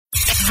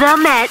The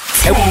Met.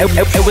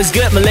 It was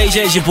good,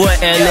 Malaysia. It's your boy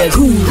Alex.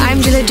 I'm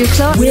Julia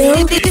Duclos.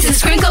 This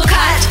is Sprinkle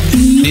Cut.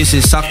 This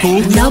is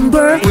Saku.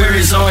 Number Where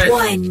is it?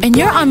 1. And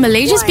you're on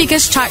Malaysia's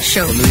biggest chart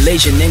show. The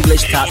Malaysian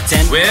English Top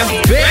 10 with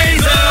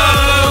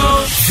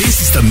Basil.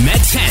 This is the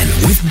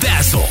MET10 with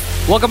Basil.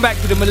 Welcome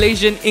back to the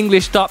Malaysian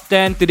English Top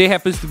 10. Today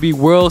happens to be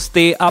World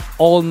Stay Up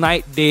All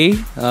Night Day.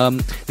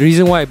 The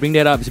reason why I bring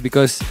that up is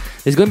because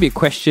there's going to be a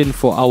question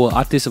for our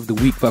Artist of the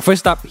Week. But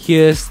first up,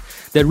 here's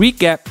the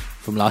recap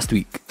from last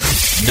week.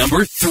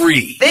 Number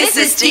 3. This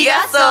is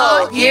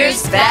Tigazo.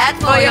 Here's Bad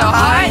for Your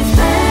Heart.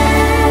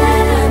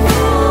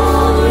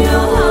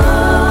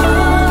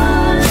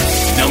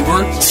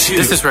 Number 2.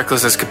 This is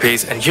Reckless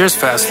Escapades, and here's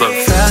Fast Love.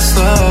 Fast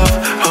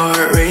love,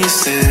 heart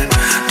racing.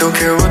 Don't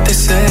care what they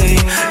say,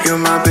 you're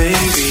my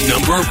baby.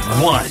 Number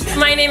 1.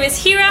 My name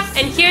is Hira,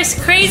 and here's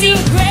Crazy.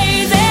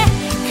 Crazy,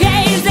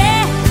 crazy.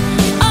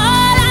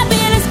 All I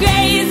feel is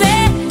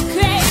crazy,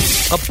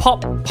 crazy. A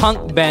pop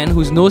punk band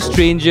who's no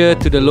stranger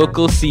to the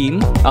local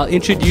scene. I'll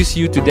introduce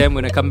you to them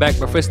when I come back.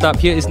 But first up,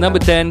 here is number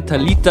 10,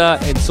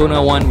 Talita and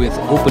Sona One with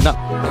Open Up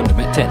on the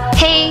MET 10.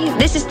 Hey,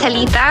 this is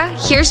Talita.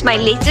 Here's my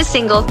latest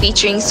single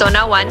featuring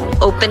Sona One,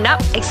 Open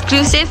Up,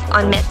 exclusive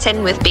on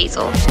MET10 with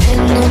Basil.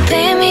 No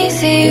blame me,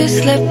 see you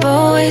slip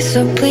away,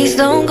 so please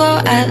don't go.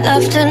 I'd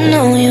love to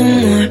know you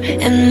more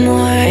and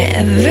more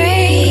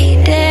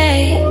every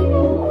day.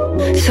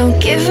 So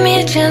give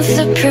me a chance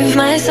to prove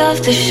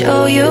myself, to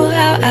show you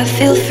how I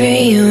feel for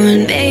you,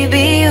 and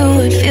baby you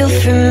would feel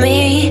for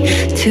me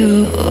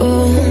too.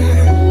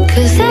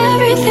 Cause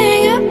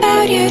everything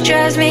about you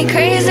drives me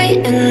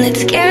crazy, and it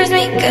scares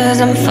me, cause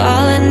I'm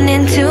falling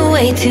into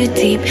way too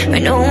deep,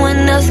 where no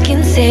one else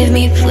can save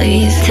me.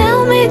 Please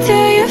tell me, do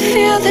you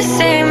feel the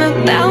same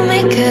about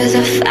me? Cause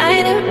I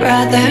find it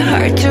rather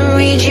hard to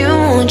read you.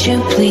 Won't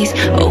you please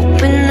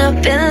open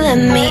up and let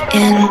me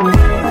in?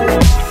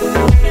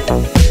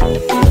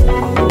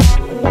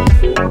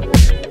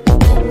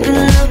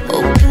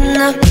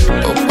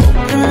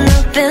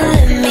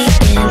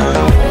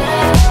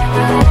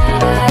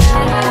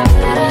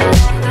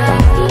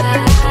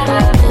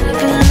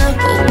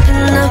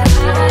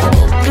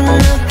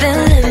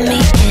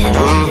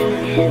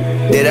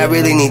 Did I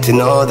really need to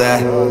know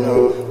that?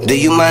 Do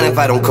you mind if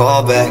I don't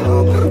call back?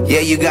 Yeah,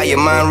 you got your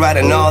mind right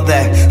and all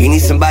that. You need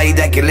somebody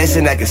that can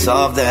listen, that can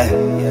solve that.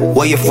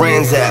 Where your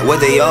friends at? Where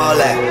they all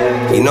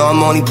at? You know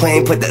I'm only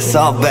playing, put that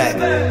salt back.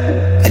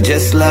 I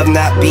just love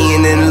not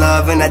being in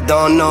love, and I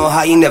don't know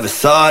how you never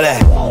saw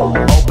that.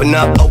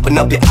 Open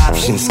up your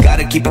options.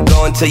 Gotta keep it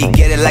going till you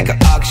get it like an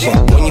auction.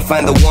 When you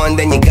find the one,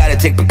 then you gotta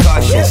take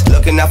precautions.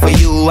 Looking out for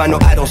you, I know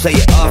I don't say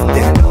it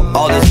often.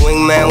 All this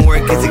wingman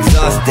work is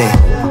exhausting.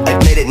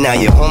 Admit it now,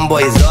 your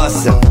homeboy is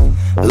awesome.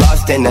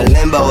 Lost in the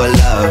limbo of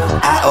love.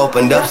 I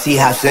opened up, see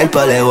how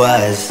simple it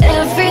was.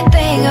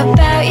 Everything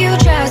about you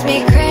drives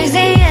me crazy,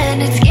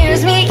 and it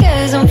scares me,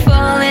 cause I'm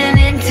falling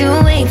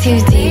into way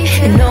too deep,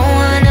 and no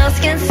one else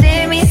can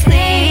save me.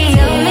 Please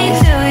tell me,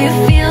 do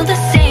you feel the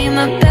same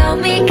about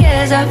me?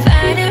 Cause I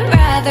find it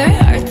rather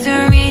hard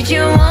to read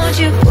you. Won't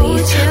you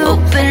please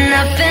open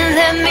up and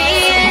let me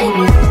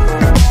in?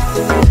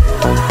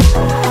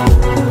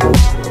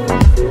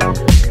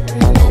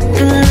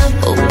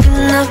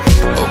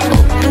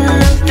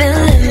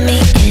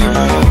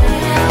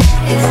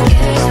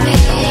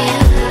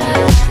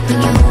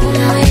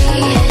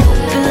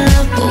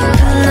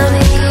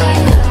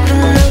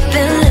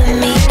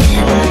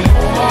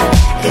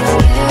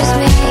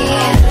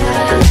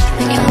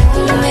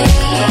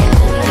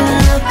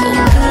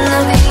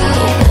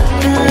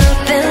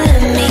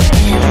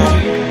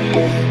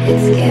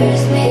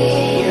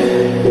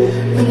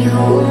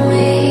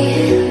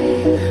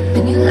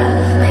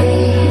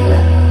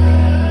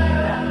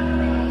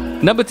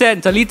 Number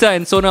 10, Talita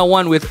and Sona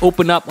One with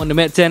Open Up on the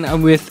MET 10.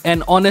 I'm with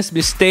An Honest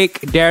Mistake,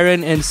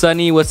 Darren and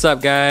Sunny. What's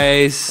up,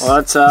 guys?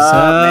 What's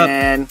up,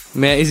 man?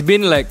 Man, it's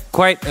been like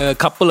quite a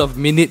couple of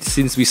minutes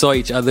since we saw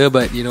each other,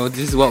 but you know,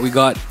 this is what we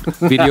got,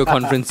 video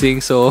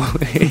conferencing, so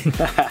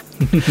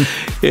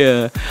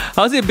yeah.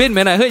 How's it been,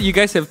 man? I heard you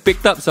guys have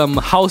picked up some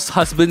house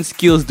husband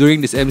skills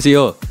during this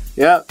MCO.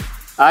 Yeah,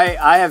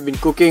 I have been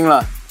cooking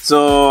lah.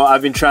 So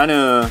I've been trying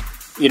to,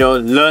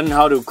 learn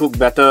how to cook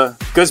better.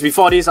 Because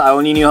before this, I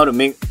only knew how to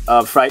make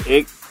fried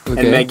egg and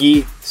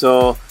Maggi.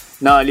 So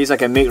now at least I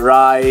can make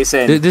rice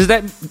and does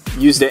that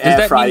use the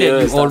air fryer. Does that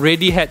mean that you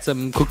already had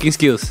some cooking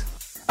skills?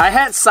 I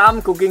had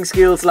some cooking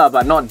skills lah,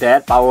 but not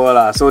that power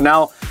lah. So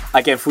now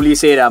I can fully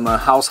say that I'm a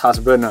house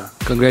husband lah.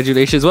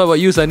 Congratulations. What about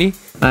you, Sunny?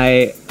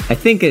 I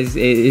think it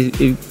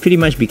pretty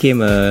much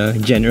became a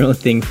general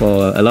thing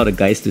for a lot of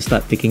guys to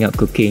start picking up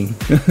cooking.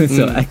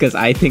 So because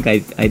I think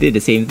I did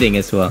the same thing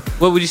as well.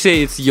 What would you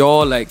say is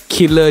your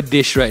killer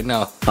dish right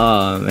now?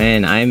 Oh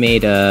man, I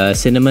made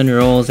cinnamon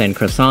rolls and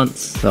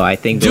croissants. So I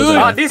think those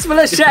are... Oh, this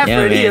fella chef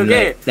already, man,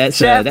 okay?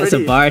 That's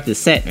a bar to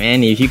set,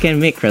 man. If you can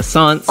make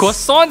croissants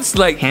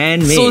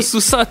handmade, so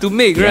susah to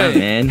make, right?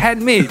 Man.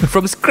 Handmade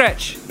from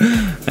scratch.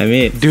 I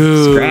made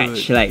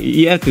scratch.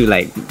 You have to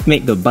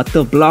make the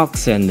butter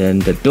blocks and then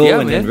the dough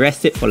and then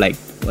rest it for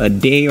a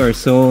day or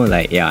so.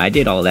 Like, yeah, I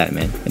did all that,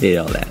 man. I did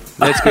all that.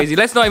 That's crazy.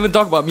 Let's not even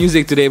talk about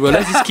music today, bro.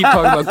 Let's just keep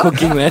talking about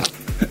cooking, man.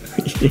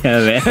 Yeah,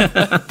 man.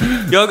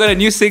 Y'all got a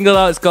new single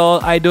out. It's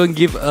called I Don't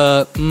Give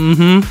a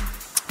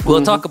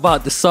We'll talk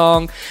about the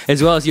song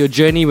as well as your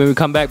journey when we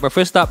come back. But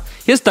first up,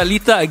 here's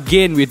Talita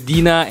again with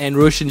Dina and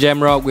Roshan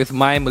Jamrock with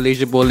My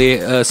Malaysia Boleh,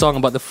 a song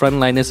about the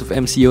frontliners of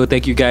MCO.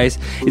 Thank you guys.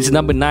 It's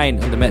number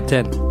 9 on the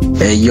MET10.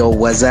 Hey yo,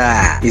 what's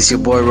up? It's your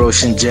boy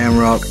Roshan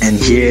Jamrock, and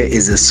here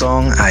is a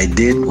song I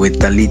did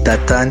with Talita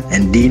Tan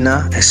and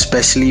Dina,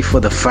 especially for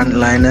the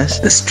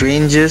frontliners, the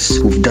strangers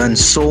who've done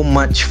so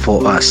much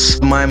for us.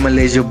 My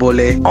Malaysia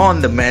Boleh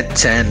on the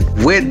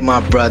MET10 with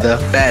my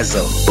brother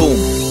Basil. Boom.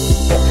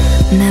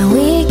 Now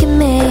we can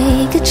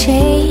make a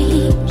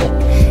change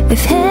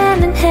if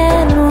hand in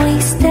hand we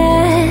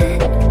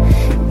stand.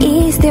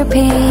 Ease their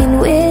pain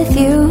with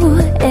you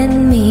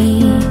and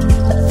me.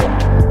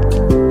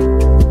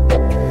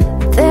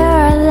 There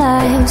are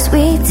lives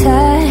we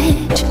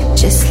touch.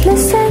 Just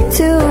listen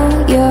to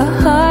your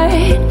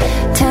heart.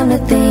 Time to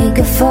think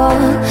of all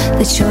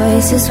the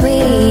choices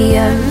we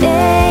are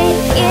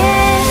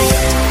making.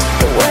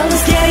 The world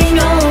is getting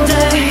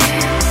older,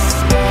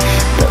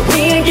 but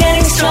we are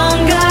getting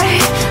stronger.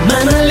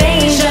 My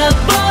Malaysia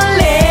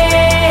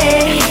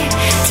Boleh,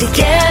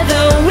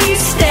 together we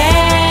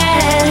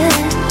stand.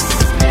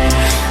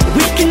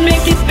 We can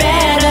make it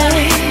better.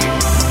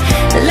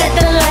 Let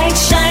the light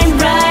shine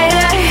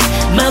brighter.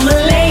 My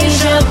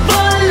Malaysia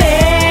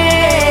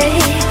Boleh,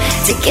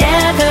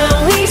 together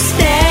we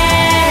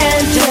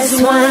stand as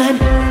one.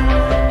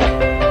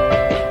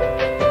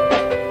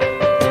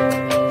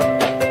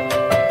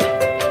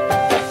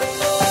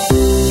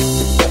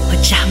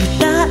 Wajahmu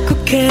tak ku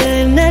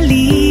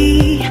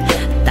kenali,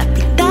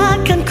 tapi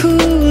takkan ku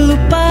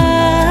lupa.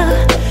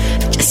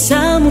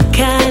 Jasamu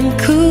kan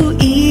ku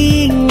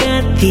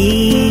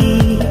ingati.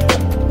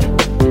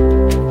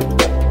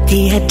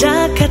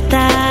 Tiada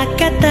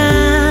kata-kata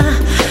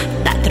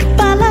tak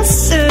terbalas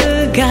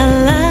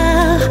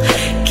segala.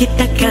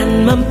 Kita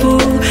kan mampu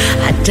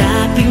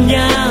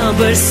hadapinya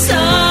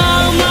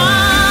bersama.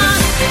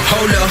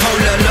 Hold up,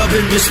 love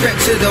and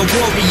respect to the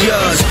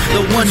warriors,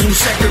 the ones who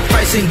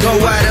sacrifice and go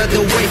out of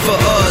the way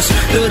for us.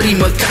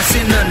 Terima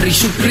kasih, nandri,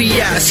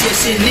 syukriya,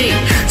 sini.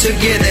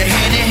 Together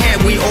hand in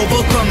hand we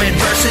overcome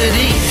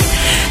adversity.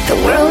 The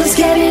world is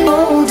getting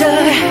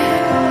older,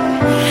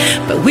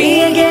 but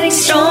we are getting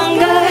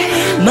stronger.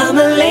 My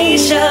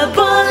Malaysia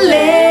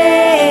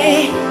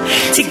Boleh,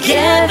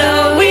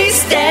 together we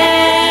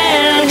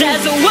stand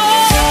as a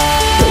one.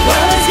 The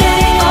world is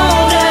getting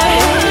older,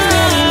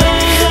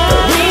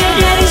 but we are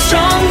getting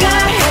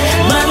stronger.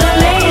 My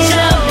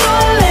Malaysia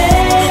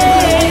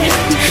Boleh,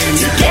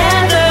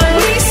 together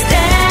we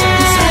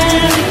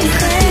stand.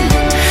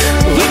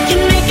 We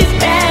can make it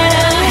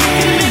better.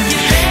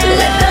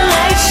 Let the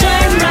light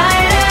shine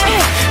brighter.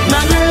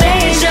 My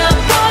Malaysia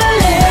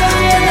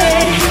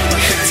Boleh,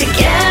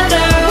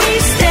 together we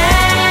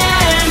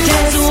stand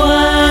as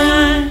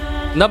one.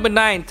 Number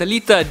 9,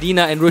 Talita,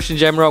 Dina and Roshan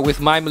Jamrock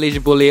with My Malaysia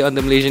Boleh on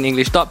the Malaysian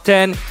English Top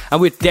 10.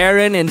 I'm with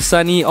Darren and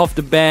Sunny of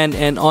the band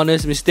and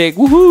Honest Mistake.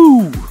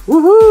 Woohoo!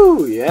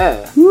 Woohoo!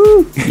 Yeah.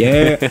 Woo!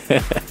 Yeah.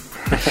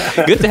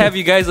 Good to have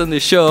you guys on the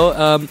show.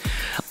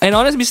 And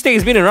Honest Mistake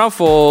has been around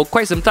for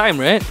quite some time,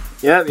 right?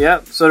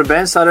 Yep. So the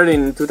band started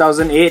in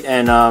 2008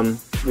 and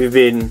we've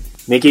been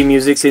making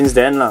music since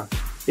then.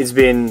 It's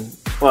been,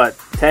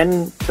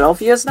 10,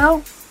 12 years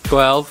now?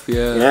 12,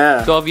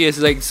 Yeah. 12 years,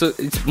 like, so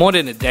it's more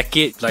than a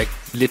decade, like,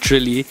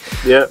 literally.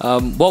 Yeah.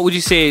 What would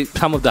you say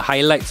some of the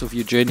highlights of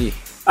your journey?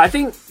 I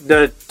think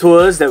the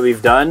tours that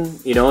we've done,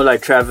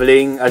 like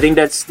traveling, I think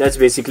that's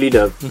basically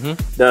the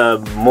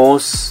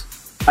most,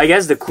 I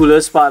guess, the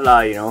coolest part,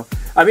 I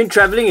mean,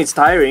 traveling is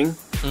tiring,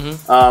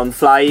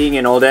 flying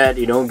and all that,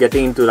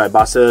 getting into like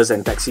buses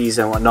and taxis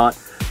and whatnot.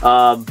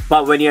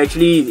 But when you're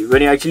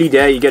actually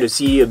there, you get to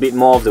see a bit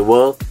more of the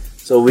world.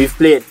 So we've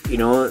played,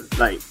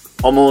 like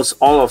almost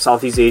all of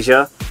Southeast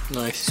Asia.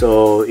 Nice.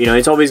 So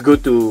it's always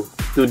good to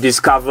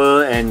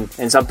discover and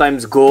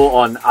sometimes go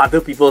on other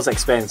people's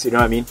expense. You know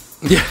what I mean?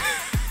 Yeah.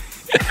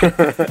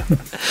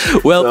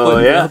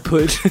 Well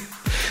put.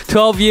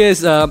 12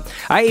 years.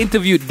 I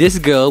interviewed this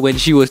girl when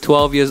she was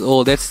 12 years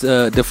old. That's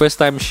the first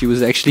time she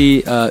was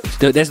actually.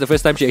 That's the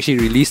first time she actually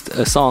released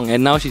a song,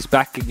 and now she's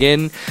back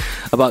again.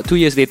 About 2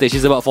 years later,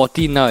 she's about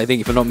 14 now, I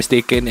think, if I'm not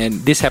mistaken.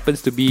 And this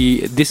happens to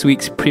be this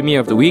week's premiere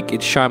of the week.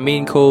 It's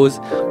Charmaine Coe's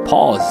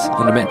 "Pause"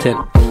 on the MET10.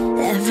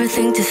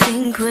 Everything to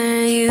think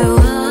where you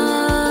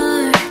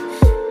are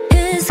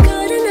is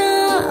good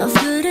enough,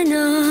 good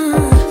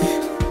enough.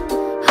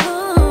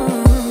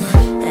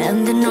 Oh,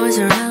 and the noise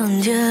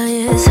around you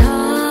is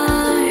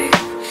hard,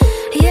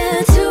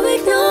 yeah, to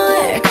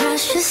ignore,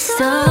 crash your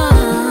start.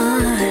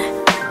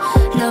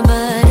 No,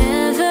 but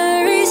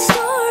every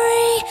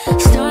story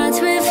starts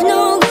with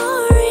no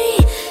glory.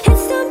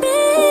 It's the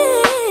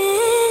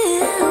build.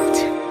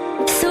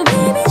 So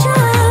baby,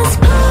 just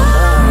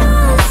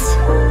pause.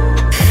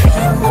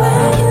 Feel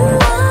where you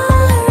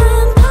are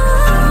and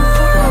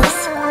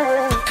pause.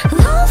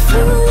 Love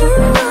who you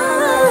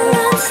are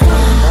and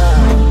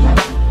stop.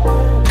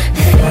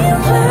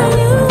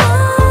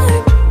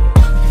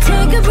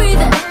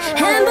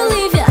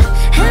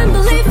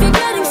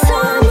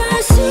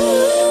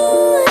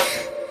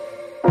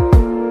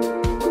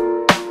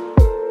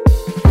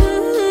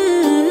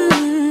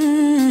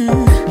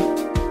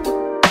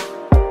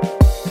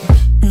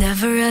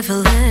 Never ever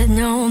let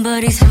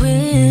nobody's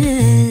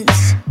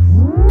wins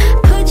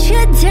put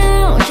you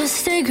down, just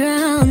stay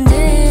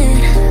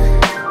grounded.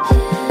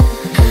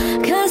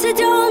 Cause it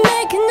don't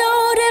make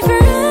no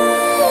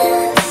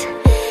difference.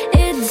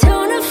 It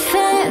don't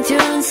affect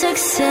your own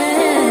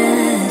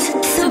success.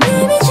 So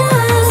baby,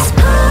 just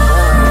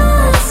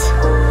pause,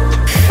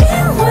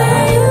 feel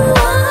where you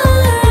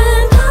are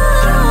and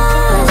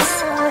pause.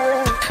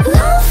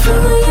 Love who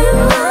you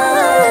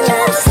are,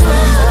 just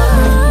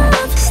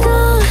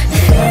stop,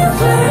 feel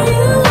where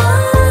you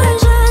are,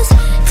 just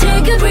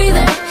take a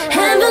breather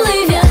and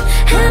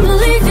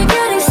believe you're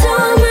getting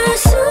somewhere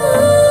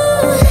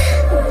soon.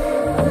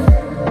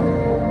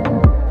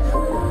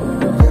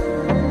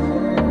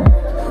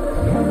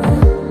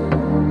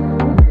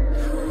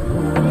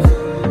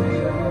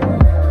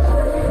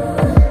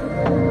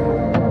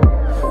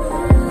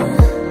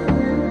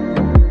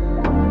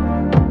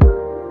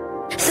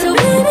 So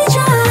baby,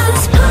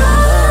 just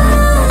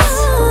pause,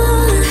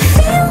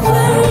 feel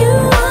where you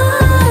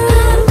are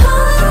and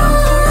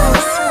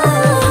pause.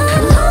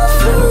 Love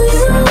who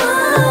you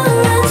are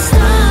and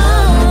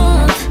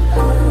stop,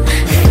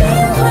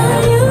 feel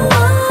where you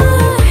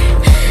are.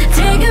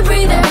 Take a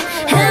breather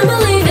and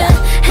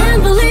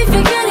believe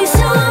you're getting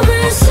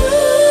somewhere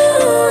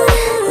soon.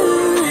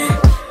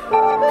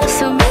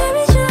 So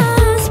baby,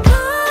 just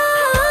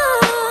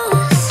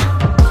pause,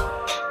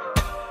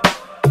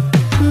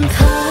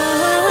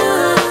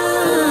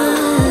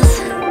 pause.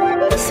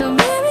 So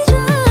baby,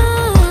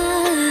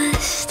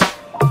 just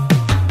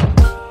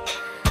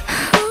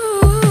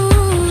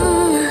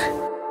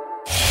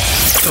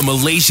The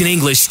Malaysian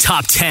English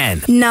Top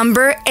 10.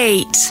 Number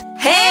 8.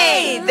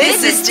 Hey,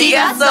 this is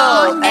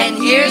Tigaso, and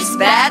here's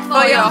Bad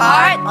for Your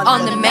Heart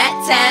on the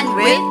MET10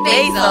 with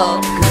Basil.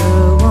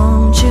 Girl,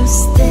 won't you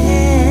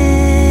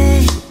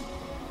stay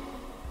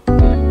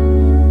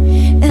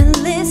and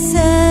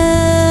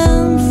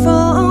listen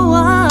for a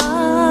while?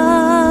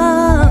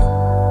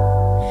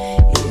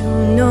 You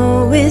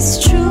know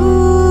it's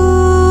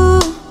true.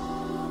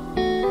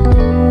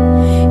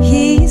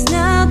 He's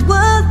not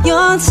worth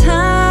your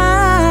time.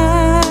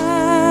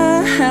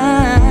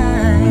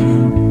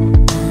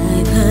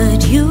 I've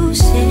heard you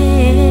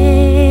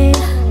say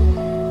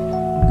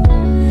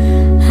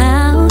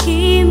how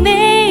he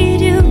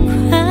made you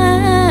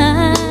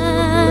cry.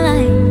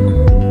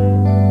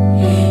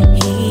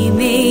 He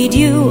made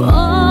you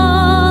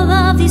all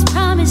of these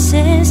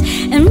promises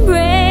and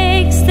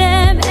breaks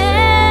them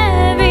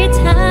every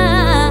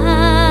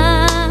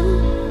time.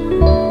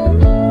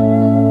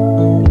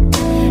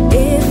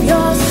 If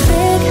you're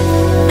sick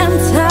and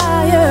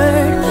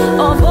tired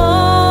of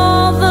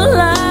all the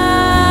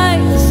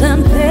lies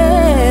and pain,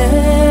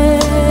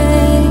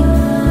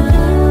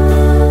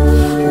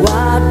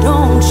 why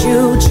don't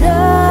you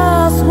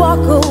just walk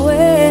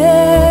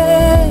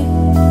away?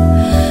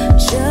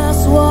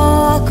 Just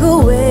walk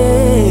away.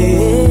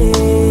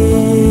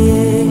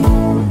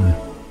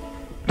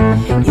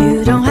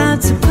 You don't have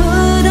to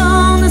put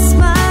on a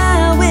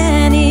smile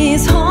when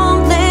he's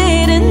home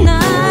late at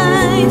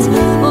night,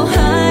 or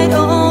hide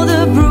all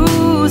the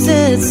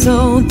bruises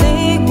so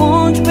they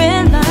won't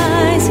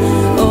realize.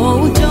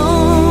 Oh,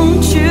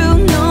 don't you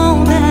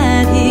know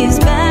that he's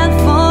bad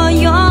for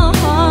your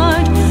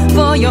heart,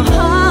 for your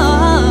heart?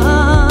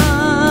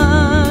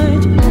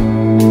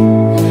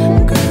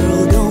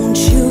 Girl, don't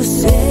you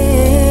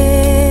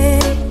say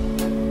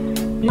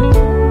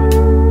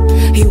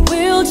he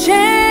will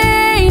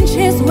change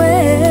his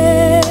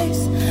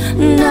ways.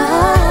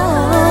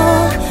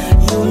 Now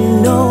you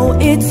know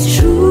it's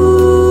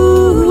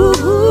true.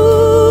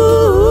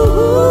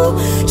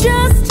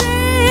 Just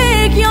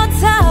take your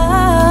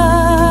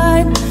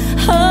time.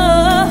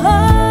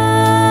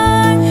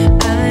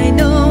 I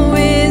know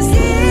it's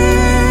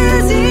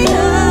easier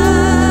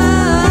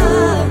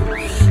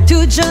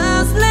to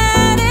just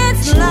let it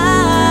slide.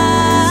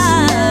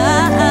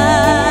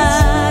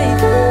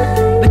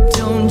 But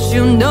don't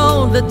you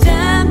know the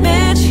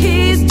damage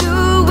he's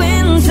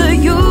doing to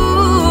you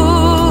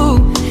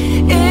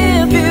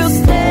if you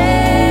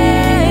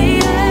stay?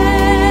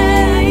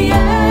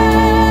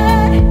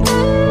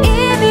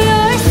 If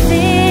you're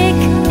sick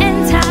and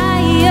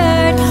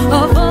tired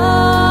of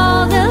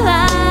all the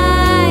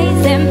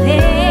lies and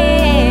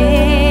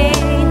pain,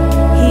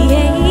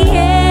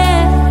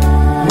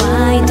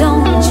 why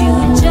don't you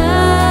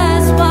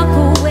just walk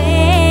away?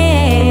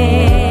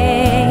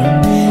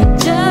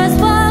 Just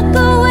walk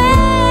away.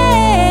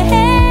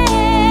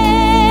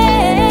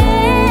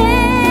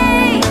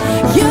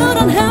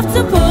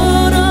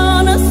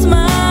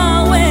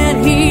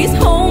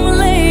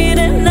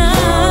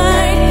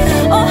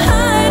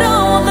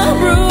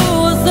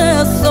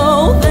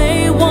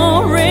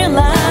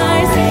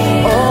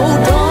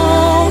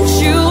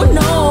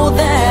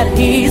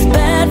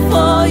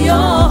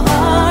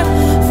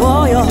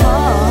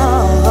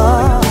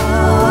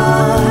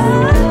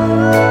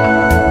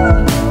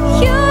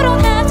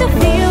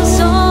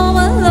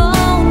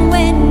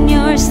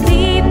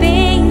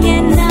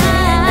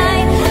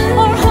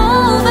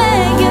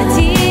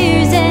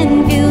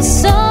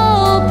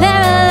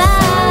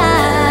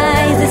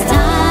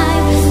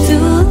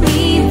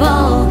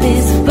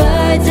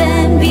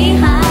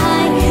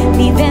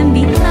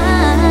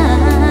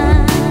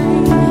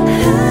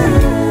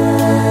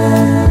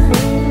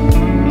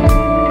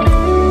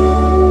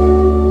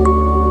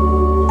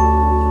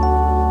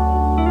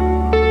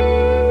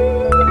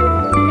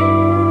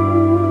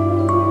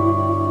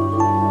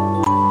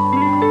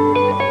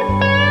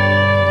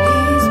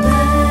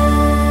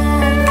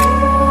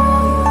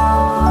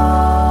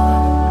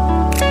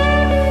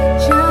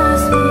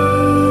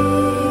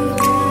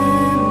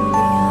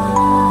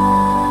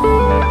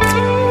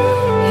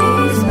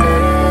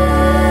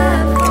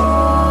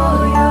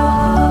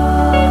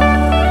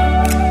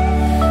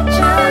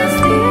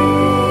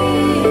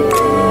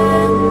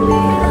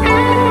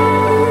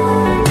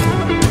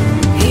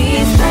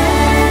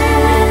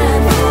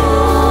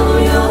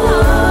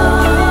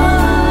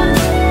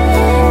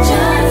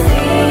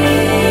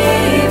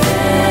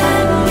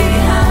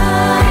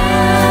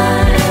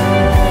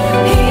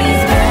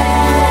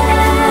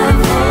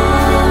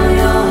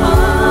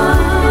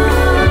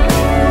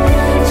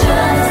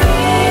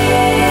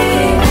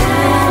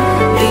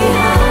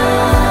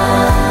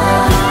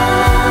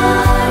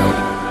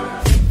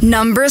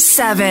 Number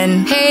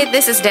 7. Hey,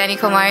 this is Danny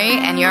Komari,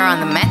 and you're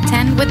on the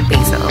MET10 with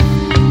Basil.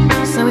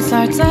 So it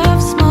starts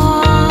off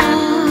small.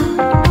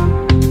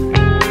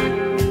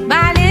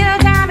 By little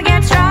time it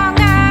gets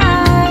stronger.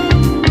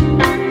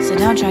 So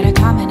don't try to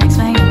come and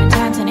explain your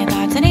intents and your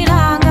thoughts any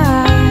longer.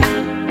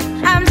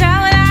 I'm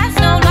done with that's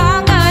no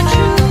longer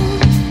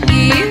true.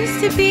 You used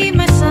to be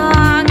my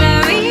song,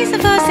 the reason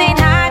for saying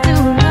hi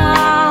too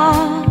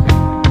long.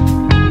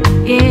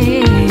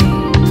 Yeah.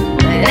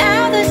 But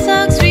now the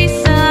song's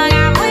resung,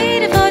 I've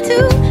waited for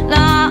too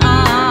long.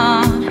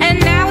 And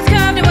now it's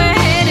come to we're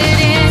headed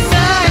in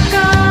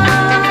circles,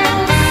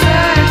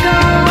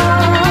 circles,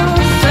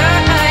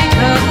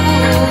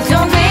 circles.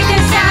 Don't make a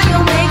sound,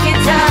 you'll make it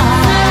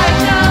tough.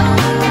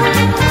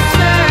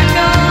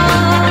 Circles,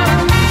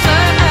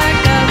 circles.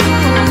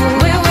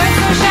 With words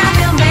so sharp,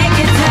 you'll make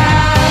it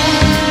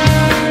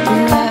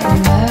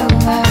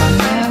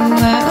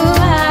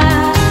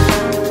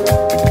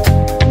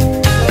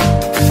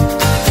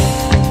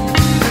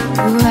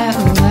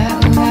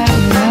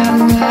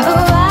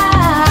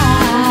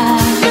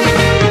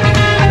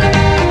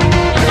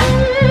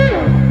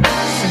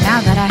So now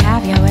that I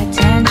have your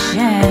attention,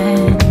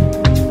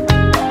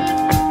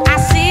 I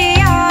see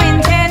your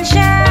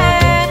intention.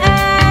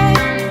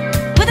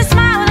 With a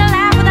smile, with a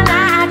laugh, with a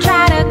lie, I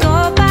try to go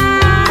by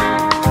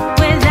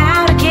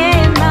without a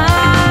care in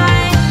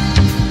mind.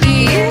 You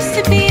used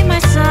to be my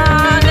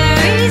song, the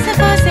reason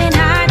for saying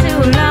hi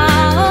too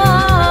long.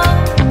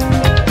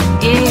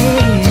 Yeah,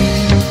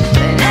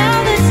 but now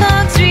the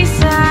song's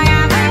resung,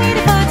 I've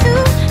waited for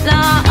too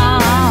long.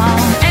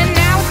 And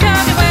now it's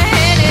come to we're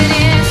headed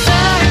in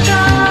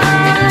circles,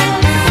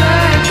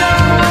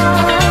 circles,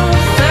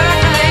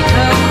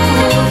 circles.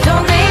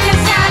 Don't make a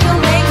sound,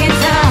 you'll make it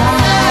tough.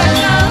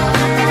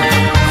 Circles,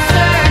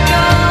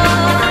 circles.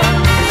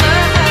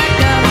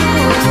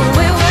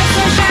 With words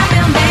so sharp,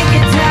 you'll make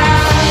it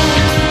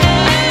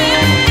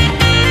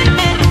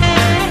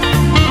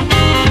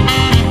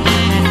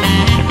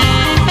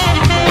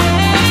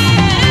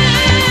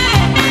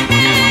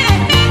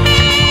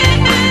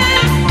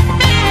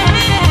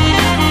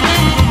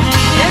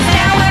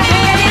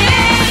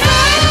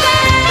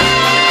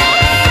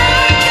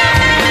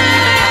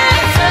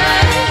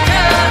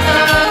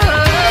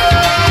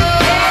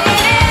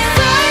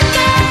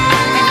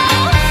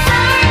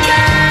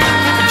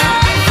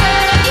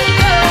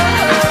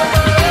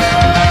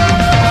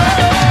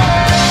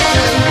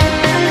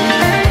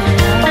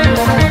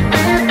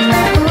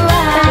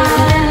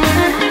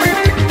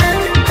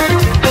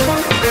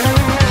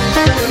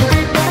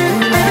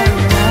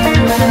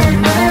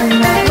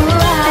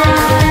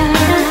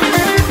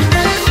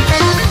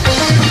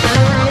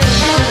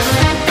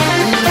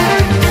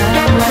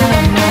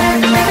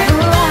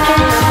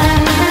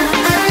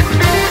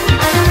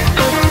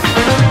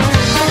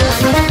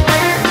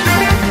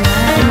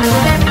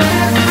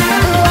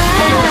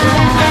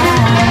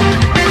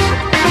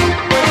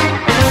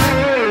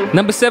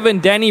Number 7,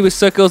 Danny with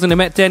Circles in the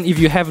MET10. If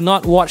you have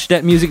not watched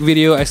that music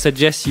video, I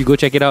suggest you go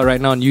check it out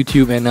right now on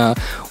YouTube and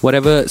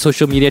whatever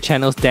social media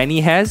channels Danny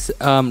has.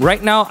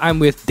 Right now, I'm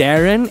with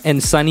Darren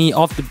and Sunny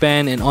of the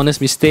band and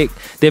Honest Mistake.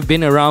 They've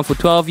been around for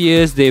 12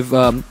 years. They've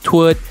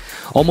toured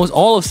almost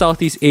all of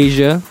Southeast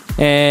Asia,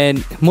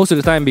 and most of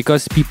the time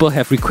because people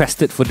have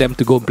requested for them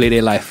to go and play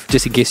their live,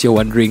 just in case you're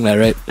wondering,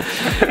 right?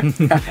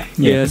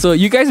 Yeah, so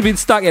you guys have been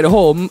stuck at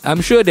home.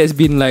 I'm sure there's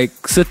been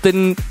like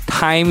certain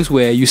times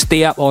where you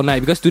stay up all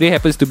night, because today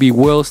happens to be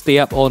World Stay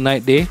Up All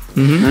Night Day.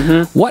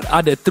 What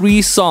are the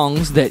 3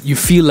 songs that you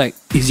feel like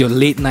is your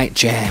late night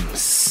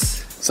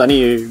jams? Sunny,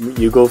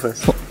 you go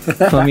first.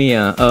 For me,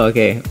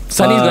 okay.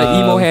 Sunny's got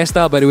emo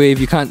hairstyle, by the way, if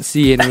you can't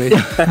see anyway.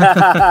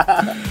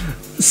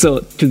 So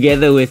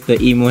together with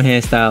the emo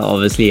hairstyle,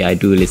 obviously I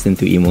do listen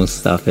to emo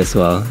stuff as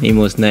well.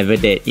 Emo's never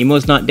dead.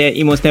 Emo's not dead.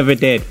 Emo's never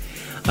dead.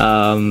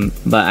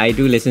 But I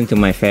do listen to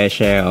my fair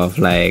share of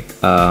like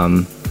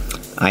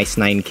Ice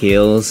Nine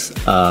Kills.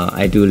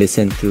 I do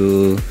listen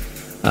to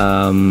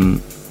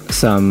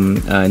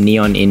some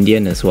Neon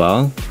Indian as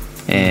well.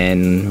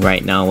 And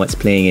right now what's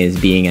playing is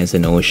Being as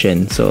an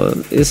Ocean. So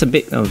it's a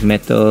bit of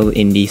metal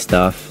indie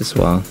stuff as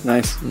well.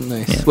 Nice.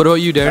 Yeah. What about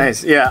you, Darren?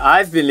 Nice. Yeah,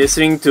 I've been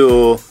listening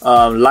to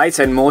Lights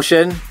and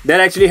Motion. That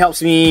actually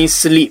helps me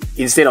sleep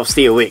instead of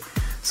stay awake.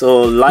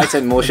 So Lights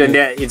and Motion,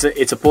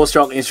 it's a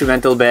post-rock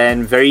instrumental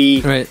band,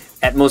 very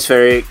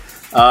atmospheric.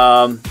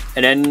 And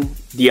then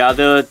the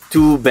other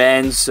 2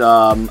 bands,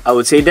 I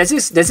would say there's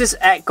this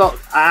act called,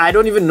 I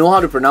don't even know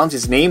how to pronounce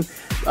his name.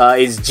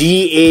 It's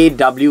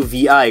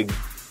GAWVI.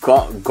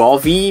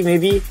 Govi,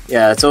 maybe.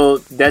 Yeah, so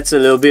that's a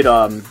little bit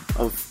of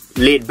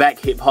laid back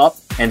hip hop.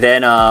 And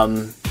then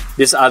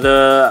this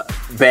other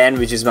band,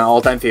 which is my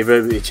all-time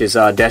favorite, which is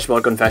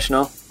Dashboard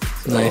Confessional.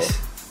 So, nice.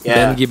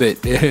 Yeah. Ben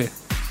Gibbet. Yeah.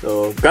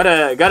 So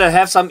gotta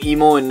have some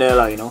emo in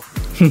there, you know.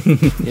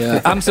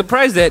 Yeah, I'm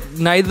surprised that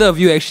neither of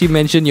you actually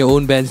mentioned your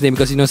own band's name,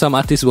 because some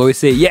artists will always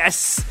say,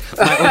 yes,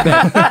 my own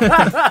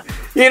band.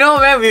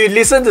 Man, we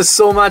listen to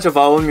so much of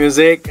our own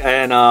music,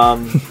 and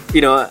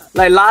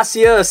like last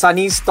year,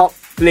 Sunny's top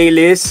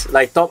playlist,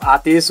 like top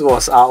artist,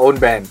 was our own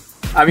band.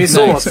 I mean,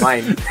 so was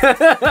mine.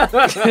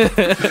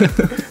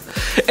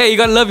 Hey, you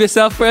gotta love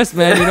yourself first,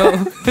 man, you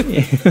know.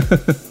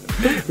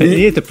 You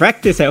need to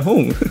practice at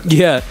home.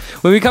 Yeah.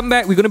 When we come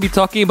back, we're going to be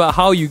talking about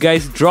how you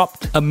guys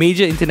dropped a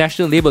major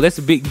international label. That's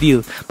a big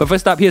deal. But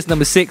first up, here's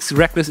number 6,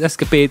 Reckless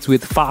Escapades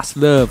with Fast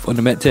Love on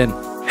the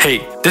MET10.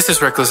 Hey, this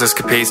is Reckless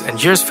Escapades, and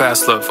here's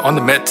Fast Love on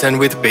the MET10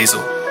 with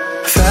Basil.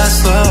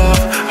 Fast love,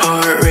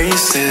 heart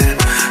racing.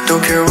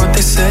 Don't care what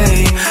they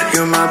say,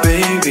 you're my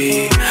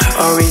baby.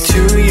 Are we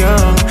too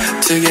young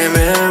to get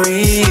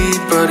married?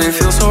 But it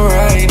feels so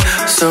right,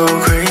 so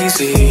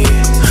crazy.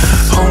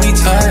 Hold me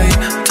tight,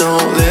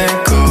 don't let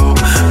go.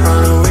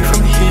 Run away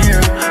from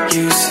here,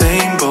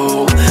 Usain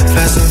Bolt.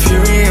 Fast and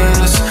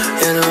furious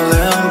in a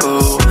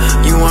Lambo.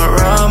 You want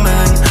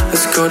ramen?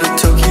 Let's go to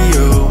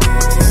Tokyo.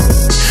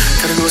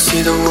 Gotta go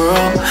see the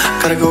world,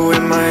 gotta go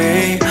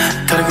MIA.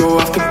 Gotta go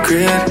off the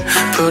grid,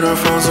 put our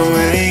phones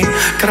away.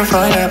 Gotta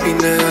find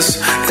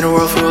happiness in a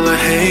world full of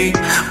hate.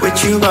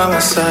 With you by my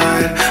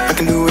side, I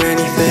can do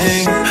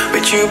anything.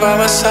 With you by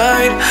my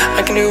side,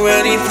 I can do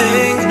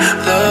anything.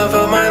 Love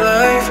of my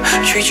life,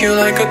 treat you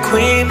like a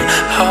queen.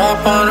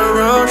 Hop on a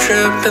road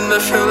trip in the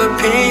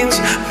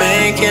Philippines.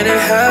 Making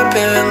it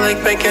happen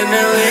like making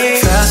LA.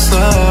 Fast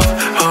love,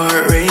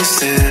 heart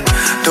racing.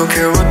 Don't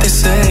care what they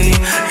say,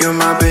 you're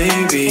my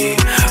baby.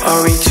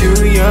 Are we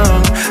too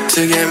young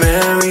to get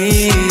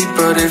married?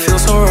 But it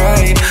feels so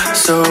right,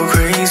 so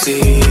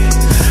crazy.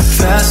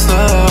 Fast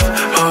love,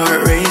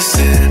 heart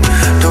racing.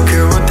 Don't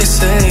care what they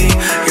say,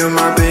 you're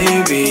my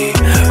baby.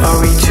 Are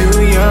we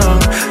too young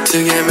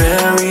to get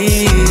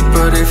married?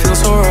 But it feels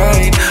so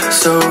right,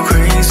 so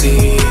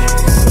crazy.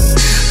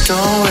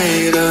 Don't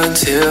wait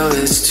until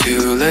it's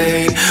too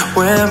late,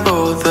 when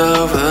both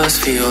of us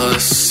feel the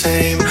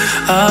same.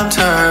 I'm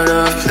tired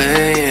of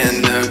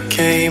playing the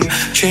game.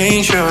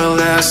 Change your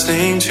last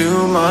name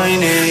to my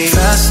name.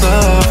 Fast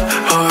love,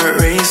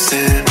 heart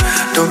racing.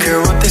 Don't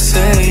care what they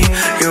say,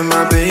 you're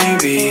my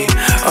baby.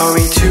 Are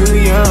we too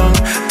young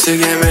to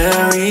get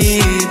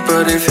married?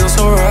 But it feels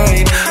so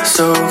right,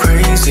 so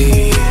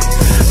crazy.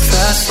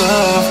 Fast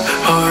love,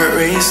 heart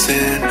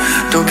racing.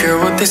 Don't care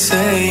what they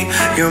say,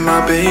 you're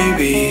my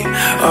baby.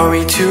 Are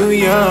we too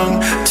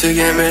young to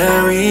get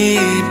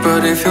married?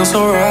 But it feels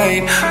so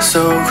right,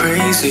 so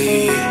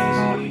crazy.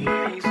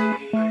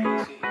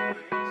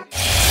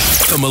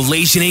 The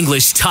Malaysian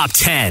English Top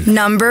 10.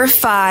 Number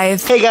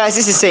 5. Hey guys,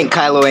 this is Saint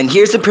Kylo, and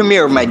here's the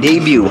premiere of my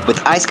debut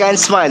with Ice Guy and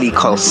Smiley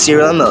called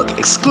Cereal and Milk,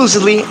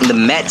 exclusively in the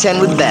MET10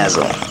 with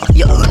Basil.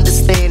 Your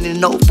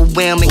understanding,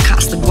 overwhelming,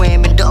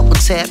 Instagram and double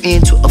tap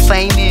into a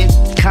famous,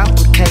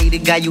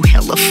 complicated, got you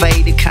hella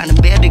faded, kinda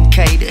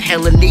medicated,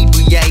 hella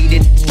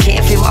inebriated.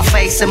 Can't feel my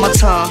face and my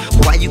tongue.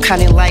 Why you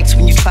counting likes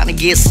when you tryna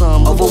get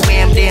some?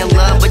 Overwhelmed in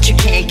love, but you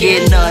can't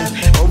get none.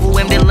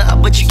 Overwhelmed in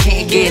love, but you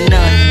can't get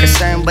none.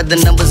 Concerned by the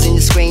numbers in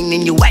your screen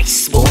and your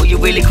waist. But all you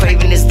really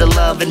craving is the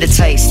love and the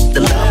taste.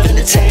 The love and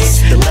the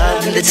taste. The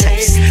love and the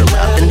taste. The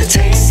love and the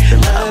taste. The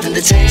love and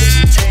the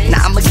taste.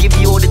 Now I'ma give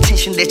you all the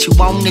attention that you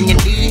want and you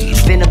need.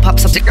 Finna pop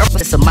something up,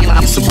 it's a mind,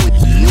 I'm so weak.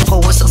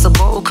 Pour us a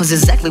bowl, cause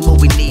exactly what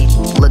we need.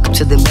 Look up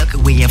to the Milky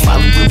Way and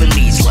follow the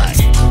release like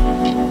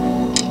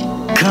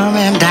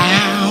coming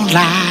down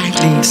like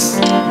this.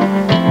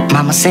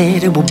 Mama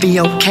said it will be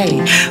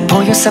okay.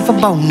 Pour yourself a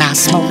bowl, not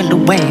smoking the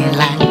way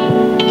like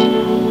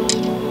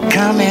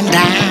coming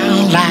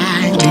down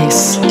like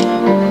this.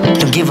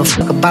 Don't give a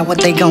fuck about what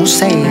they gon'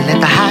 say. Let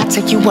the high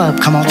take you up,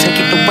 come on, take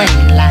it away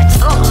like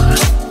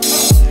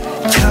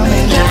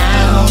coming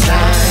down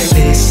like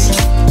this.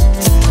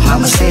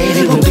 Mama said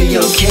it will be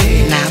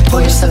okay. Now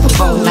pour yourself a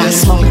bowl, not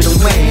smoke it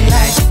away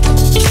like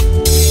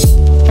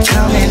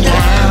coming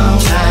down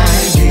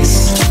like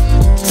this.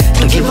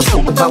 Don't give a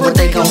fuck about what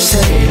they gon'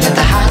 say. Let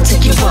the high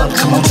take you up,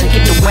 come on, take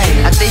it away.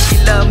 I think she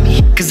love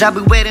me, cause I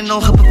be waiting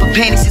on her for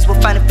panties. We're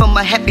fighting for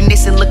my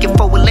happiness and looking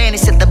for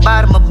Atlantis. At the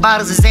bottom of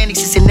bottles is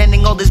annexes and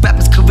ending all these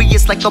rappers'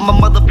 careers like all my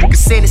motherfucking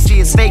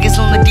sentences. Vegas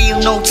on the deal,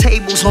 no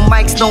tables, no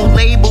mics, no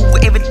label.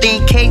 With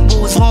everything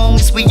capable, as long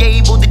as we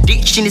able. The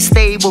diction is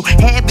stable,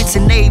 habits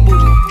enabled.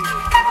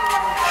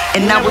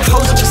 And now we're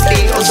posing for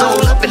steals,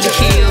 all up in the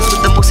hills.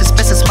 With the most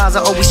expensive smiles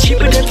are always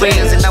cheaper than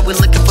thrills. And now we're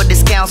looking for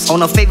discounts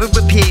on our favorite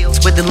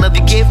appeals. Where the love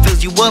you give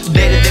fills you up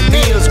better than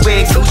meals.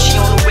 We're Gucci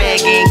on the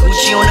rag and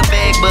Gucci on the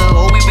bag, but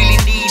all we really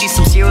need is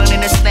some cereal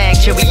and a snack.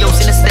 Cheerios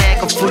in a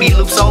stack of Fruity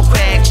Loops on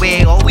crack.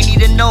 Where all we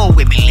need to know,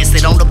 we be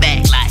listed on the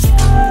back like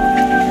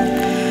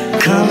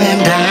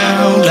coming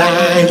down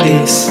like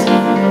this.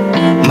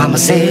 Mama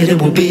said it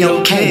will be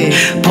okay.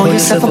 Pour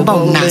yourself a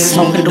bowl, not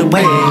smoke it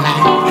away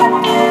like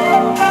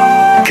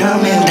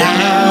coming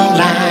down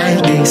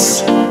like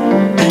this.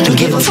 Don't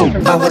give a fuck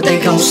about what they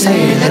gon'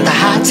 say. Let the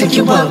high take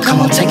you up,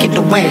 come on, take it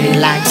away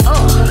like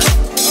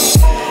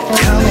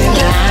coming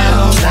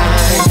down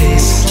like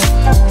this.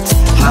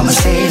 Mama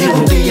said it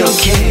will be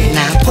okay.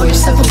 Now pour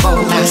yourself a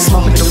bowl, now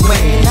smoke it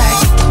away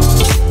like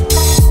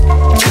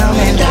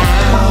coming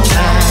down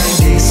like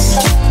this.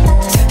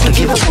 Don't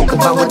give a fuck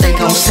about what they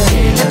gon'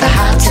 say. Let the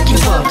high take you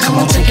up, come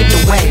on, take it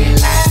away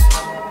like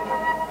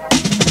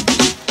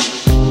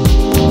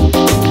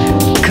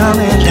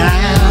coming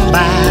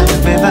by the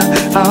river,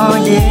 oh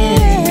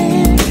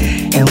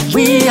yeah. And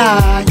we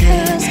are,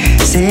 yes,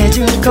 said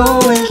you're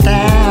going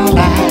down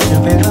by the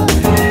river.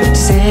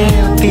 Said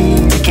we'll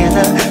be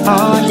together,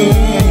 oh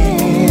yeah.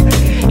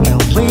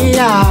 And we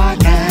are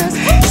now,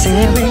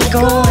 said we're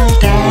going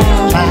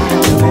down by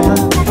the river.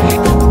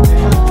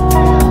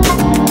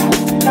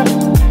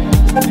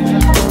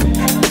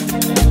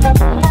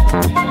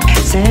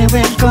 Say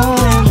we're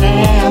going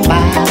down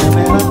by the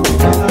river.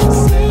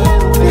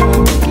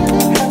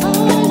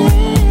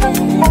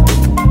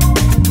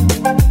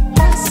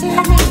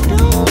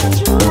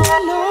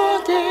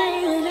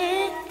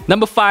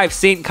 Number 5,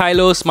 Saint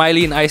Kylo,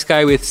 Smiley and Ice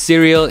Guy with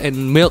Cereal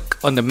and Milk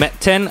on the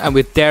MET10. I'm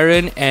with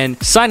Darren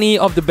and Sunny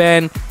of the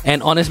band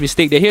and Honest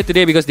Mistake. They're here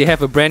today because they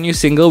have a brand new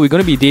single. We're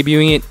going to be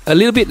debuting it a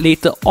little bit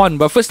later on.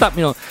 But first up,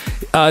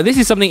 this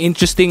is something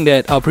interesting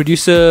that our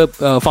producer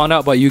found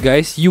out about you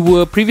guys. You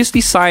were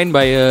previously signed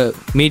by a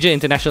major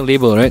international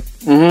label, right?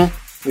 Mm-hmm.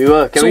 We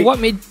were. Can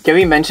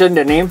we mention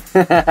the name?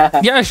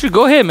 Yeah, sure.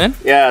 Go ahead, man.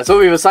 Yeah, so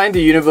we were signed to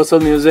Universal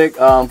Music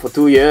for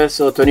 2 years,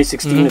 so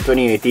 2016 to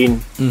 2018.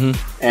 Mm-hmm.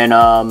 And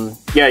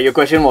your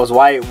question was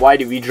why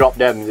did we drop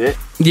them, is it?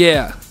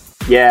 Yeah.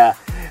 Yeah.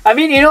 I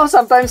mean,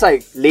 sometimes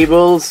like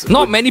labels...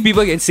 Not many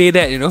people can say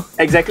that,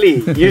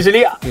 Exactly.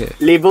 Usually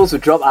labels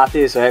would drop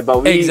artists, right?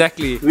 But we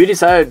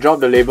decided to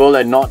drop the label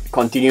and not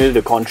continue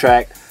the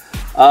contract.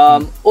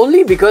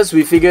 Only because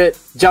we figured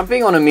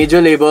jumping on a major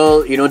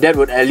label, that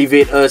would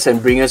elevate us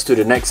and bring us to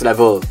the next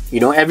level.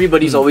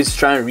 Everybody's always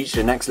trying to reach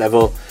the next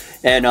level.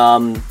 And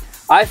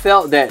I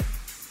felt that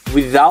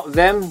without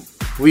them,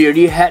 we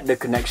already had the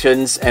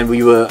connections and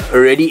we were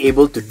already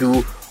able to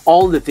do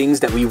all the things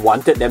that we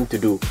wanted them to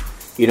do.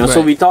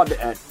 So we thought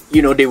that,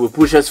 they would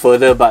push us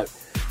further, but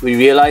we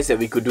realized that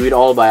we could do it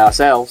all by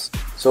ourselves.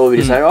 So we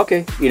decided,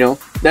 okay,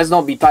 let's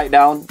not be tied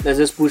down. Let's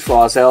just push for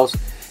ourselves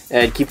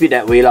and keep it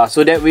that way lah.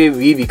 So that way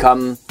we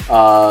become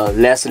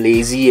less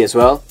lazy as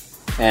well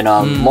and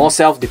more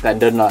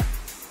self-dependent lah.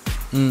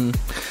 And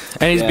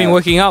it's been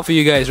working out for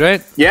you guys,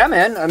 right? Yeah,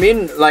 man. I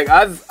mean, like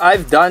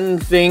I've done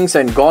things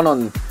and gone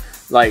on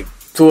like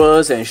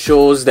tours and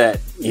shows that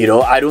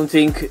I don't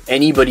think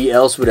anybody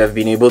else would have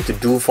been able to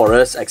do for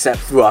us except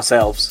through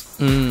ourselves.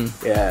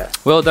 Yeah.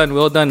 Well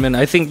done, man.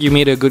 I think you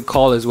made a good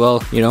call as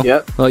well.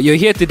 Yep. Well, you're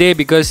here today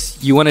because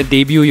you want to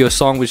debut your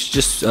song, which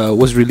just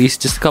was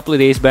released just a couple of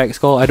days back. It's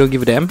called I Don't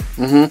Give a Damn.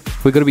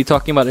 We're going to be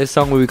talking about this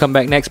song when we come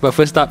back next. But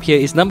first up here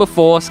is number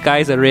 4,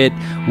 Skies Are Red,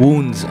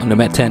 Wounds on the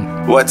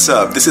MET10. What's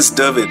up? This is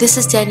David. This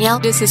is Danielle.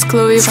 This is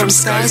Chloe from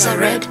Skies Are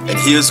Red. And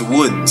here's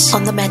Wounds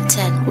on the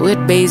MET10 with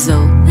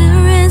Basil.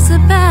 There is a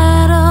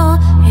battle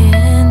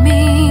in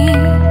me,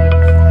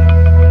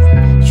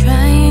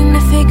 trying to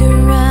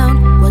figure out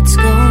what's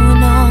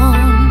going on.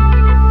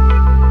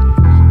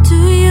 Do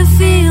you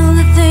feel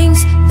the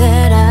things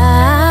that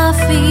I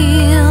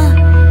feel?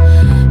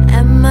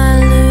 Am I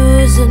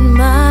losing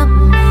my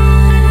mind?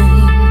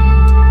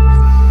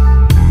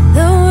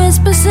 The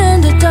whispers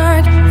in the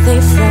dark, they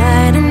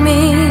frighten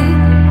me.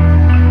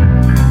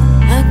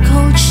 A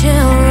cold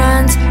chill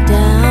runs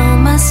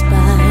down my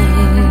spine.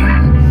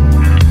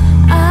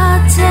 I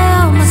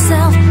tell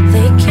myself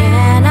they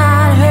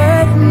cannot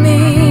hurt me,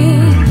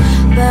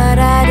 but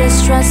I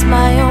distrust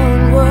my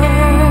own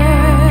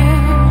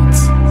words.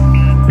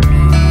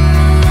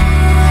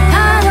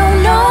 I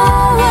don't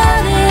know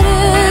what it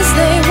is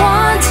they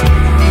want.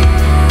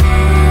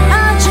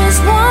 I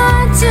just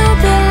want to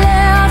be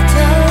left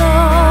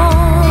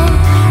alone.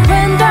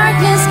 When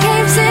darkness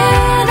caves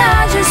in,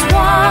 I just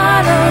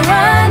want to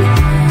run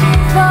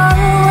far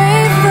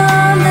away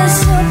from this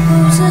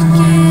supposed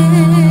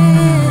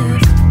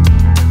gift.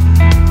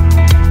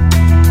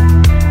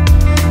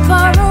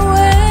 Far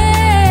away.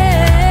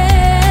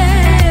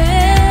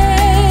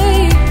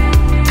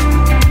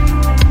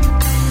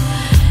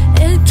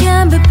 It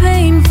can be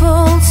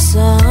painful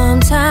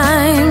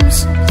sometimes.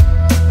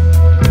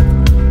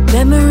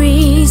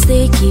 Memories,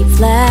 they keep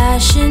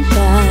flashing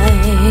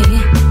by.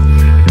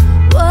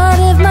 What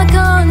if my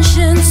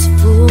conscience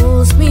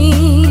fools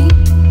me?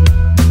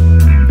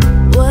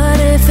 What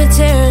if it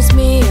tears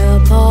me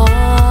apart?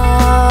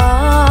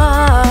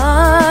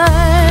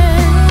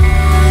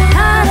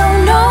 I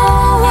don't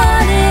know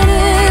what it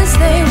is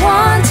they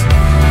want.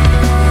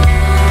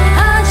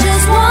 I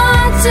just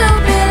want to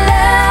be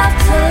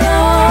left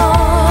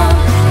alone.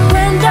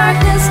 When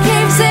darkness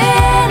caves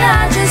in,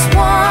 I just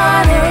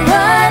want to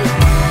run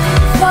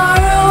far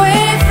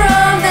away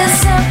from this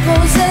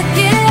supposed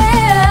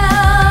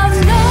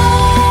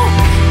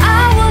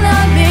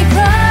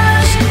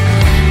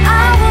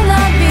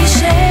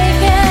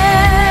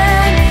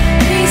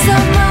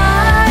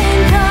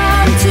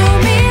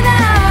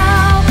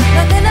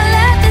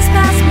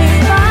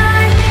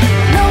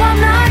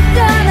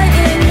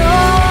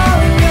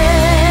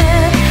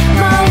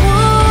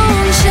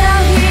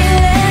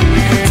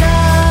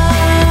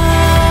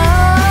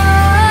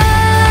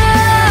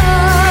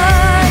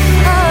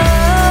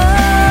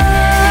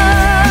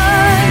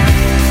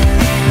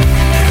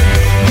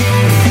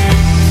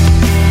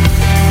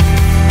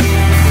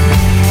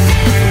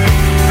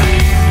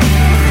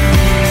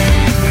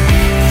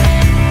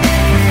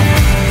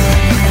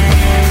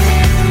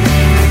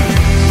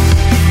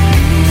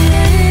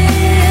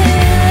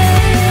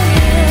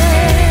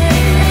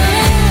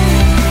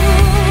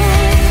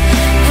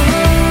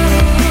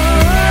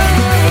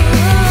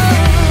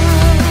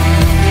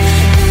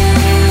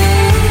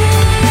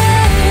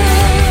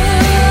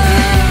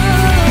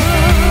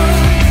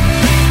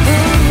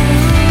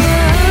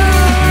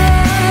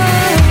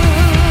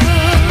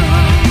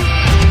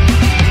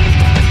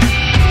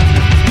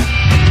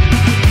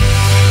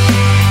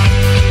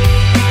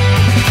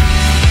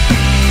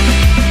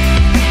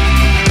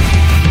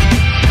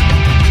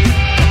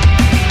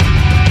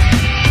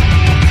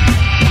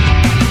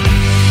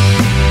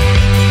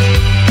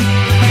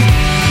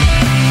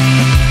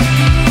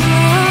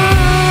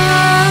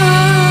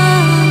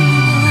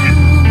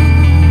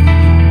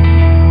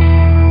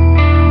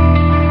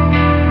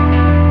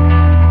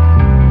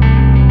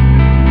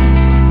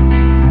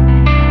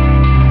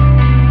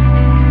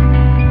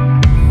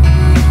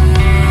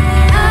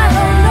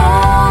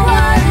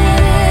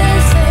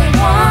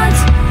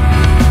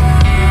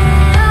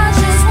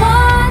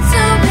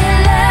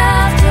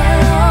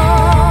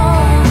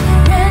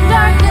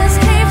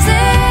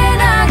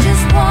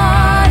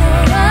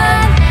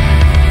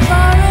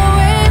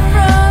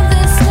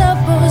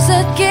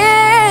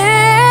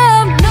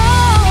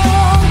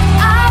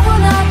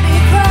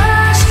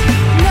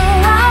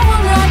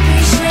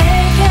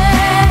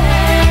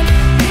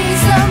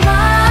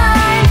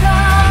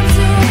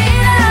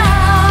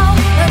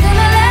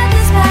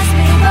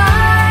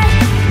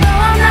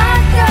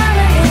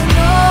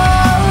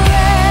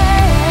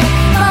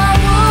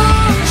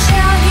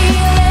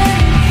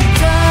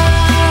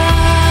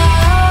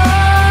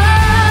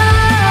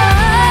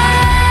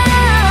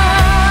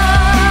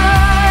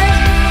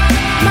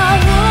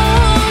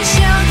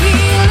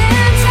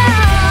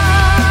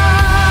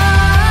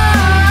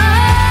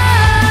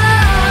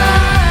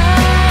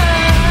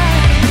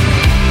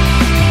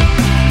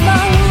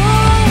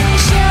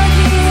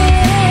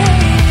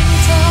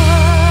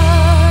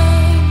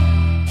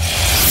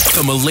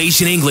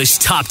Malaysian English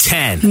Top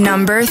 10.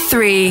 Number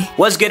 3.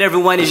 What's good,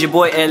 everyone? It's your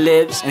boy Ed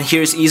Libs, and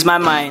here's Ease My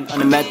Mind on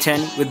the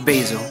MET10 with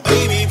Basil.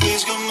 Baby,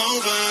 please come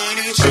over. I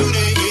need you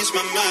to ease my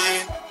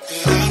mind.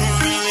 'Cause I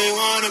don't really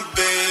wanna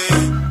be.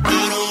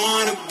 I don't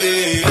wanna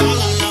be all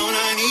alone.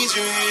 I need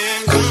you here.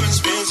 Come and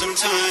spend some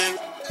time.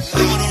 'Cause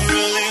I don't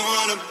really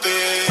wanna be.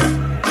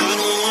 I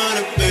don't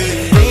wanna be.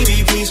 Baby,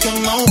 please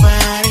come over.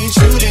 I need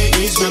you to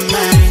ease my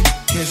mind.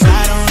 'Cause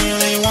I don't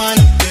really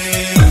wanna be.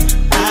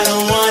 I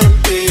don't wanna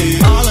be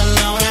all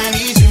alone. I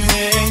need you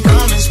here.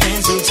 Come and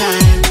spend some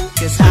time.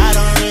 'Cause I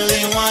don't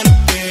really wanna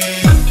be.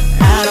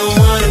 I don't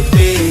wanna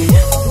be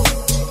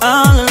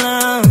all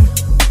alone.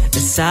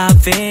 It's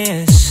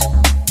obvious.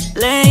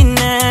 Late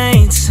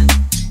nights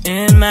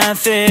in my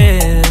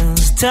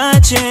feels,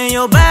 touching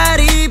your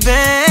body,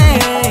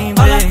 baby.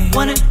 All I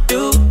wanna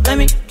do, let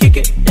me kick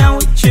it down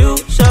with you.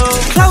 So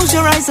close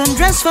your eyes and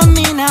dress for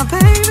me now,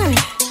 baby.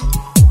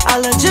 I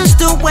love just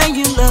the way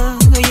you look.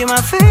 You're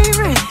my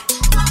favorite.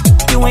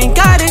 You ain't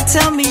gotta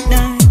tell me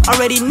none.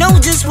 Already know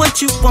just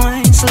what you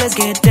want. So let's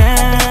get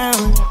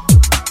down,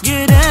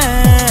 get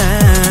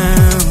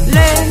down.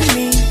 Let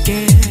me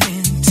get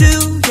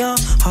into your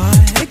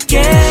heart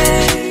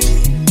again.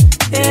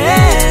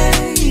 Yeah,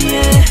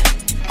 yeah.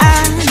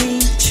 I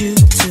need you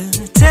to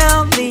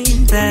tell me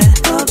that,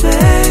 oh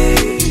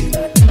babe.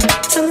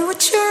 Tell me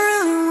what you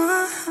really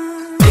want.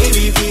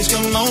 Baby, please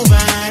come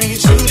over. I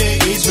need you to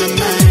ease my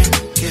mind.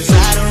 'Cause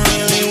I don't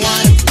really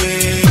wanna be.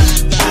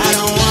 I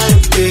don't wanna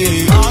be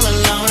all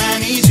alone. I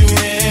need you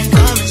here.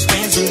 Come and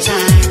spend some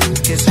time.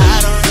 'Cause I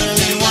don't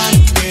really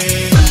wanna be.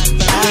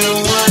 I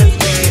don't wanna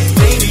be.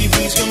 Baby,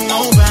 please come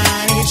over.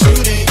 I need you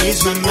to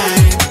ease my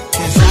mind.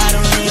 'Cause I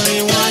don't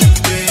really wanna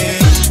be.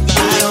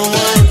 I don't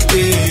wanna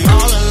be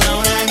all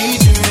alone. I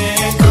need you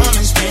here. Come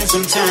and spend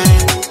some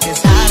time.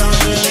 'Cause I don't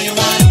really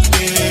wanna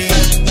be.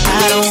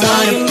 I don't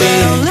wanna be.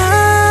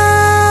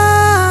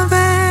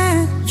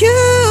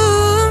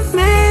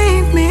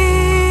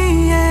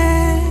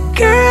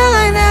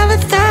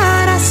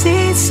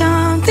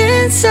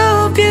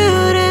 So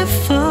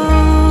beautiful.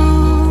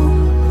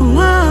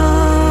 Whoa.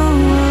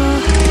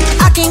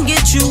 I can't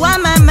get you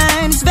out my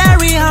mind, it's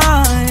very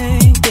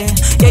hard. Yeah,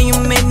 yeah, you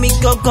make me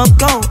go, go,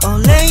 go, oh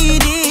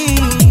lady.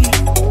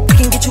 I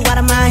can't get you out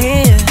of my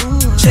head.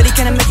 Shorty,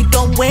 can I make it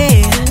go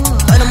where?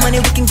 All the money,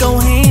 we can go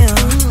ham.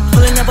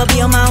 Pulling up, I'll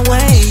be on my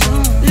way.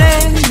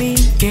 Let me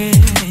get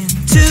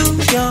into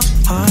your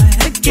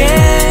heart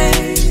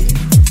again.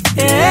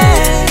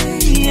 Yeah,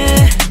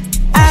 yeah.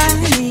 I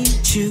need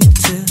you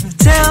to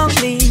tell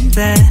me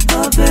that,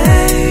 oh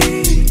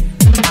babe.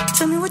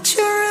 Tell me what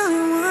you really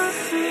want.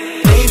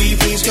 Baby,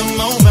 please come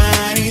over.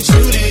 I need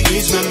you to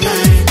ease my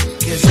mind.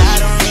 'Cause I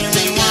don't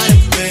really wanna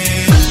be.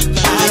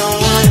 I don't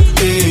wanna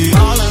be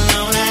all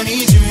alone. I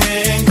need you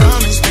here.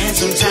 Come and spend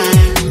some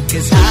time.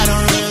 'Cause I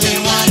don't really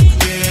wanna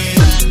be.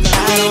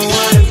 I don't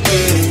wanna be.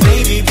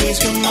 Baby, please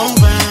come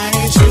over. I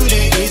need you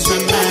to ease my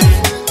mind.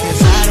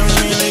 'Cause I don't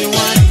really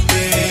wanna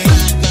be.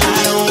 I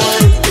don't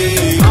wanna be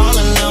all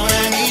alone.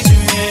 I need you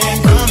here.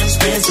 Come and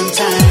spend some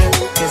time.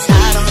 'Cause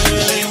I don't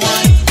really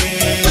wanna be.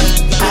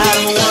 I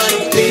don't wanna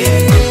be.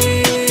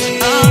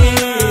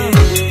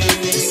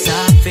 It's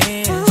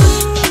obvious.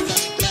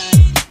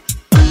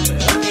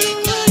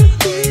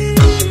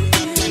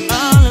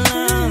 All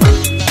alone.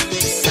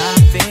 It's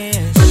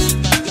obvious.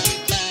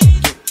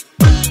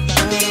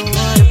 I don't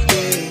wanna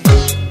be.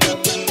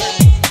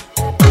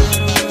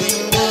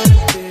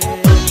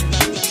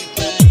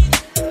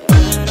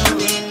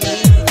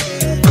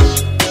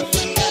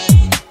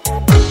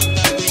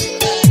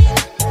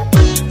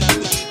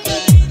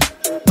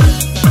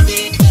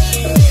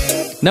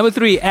 Number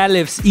 3,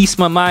 Alif's Ease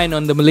My Mind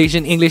on the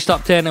Malaysian English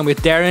Top 10. I'm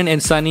with Darren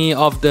and Sunny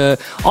of the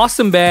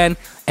awesome band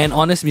and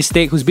Honest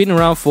Mistake, who's been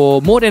around for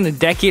more than a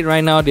decade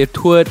right now. They've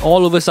toured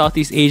all over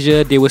Southeast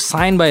Asia. They were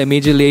signed by a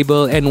major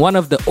label, and one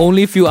of the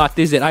only few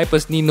artists that I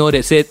personally know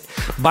that said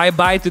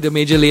bye-bye to the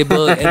major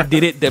label and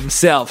did it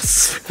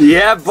themselves.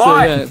 Yeah,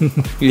 boy. So,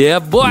 yeah,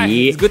 boy.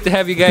 Yeah. It's good to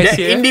have you guys That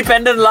here.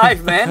 independent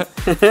life, man.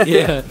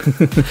 Yeah.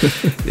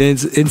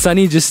 and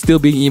Sunny just still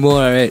being emo,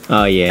 alright?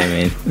 Oh yeah,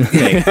 man.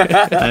 Like,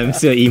 I'm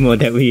so emo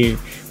that we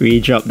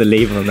dropped the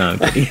label now.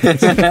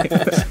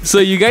 So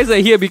you guys are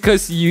here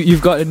because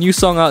you've got a new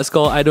song out. It's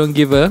called I Don't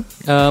Give A.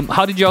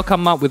 How did y'all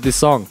come up with this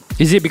song?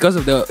 Is it because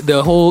of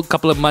the whole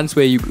couple of months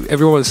where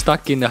everyone was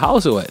stuck in the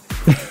house or what?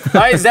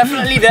 It's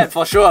definitely that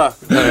for sure.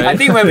 Right. I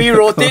think when we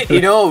wrote it,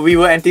 we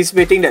were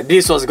anticipating that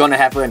this was gonna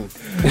happen.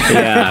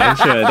 Yeah, I'm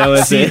sure that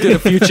was See it. into the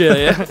future,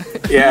 yeah.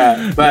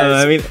 Yeah, but No,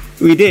 I mean,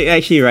 we did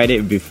actually write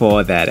it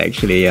before that.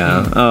 Actually,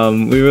 yeah.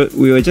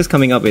 We were just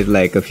coming up with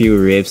like a few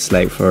riffs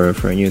like for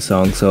a new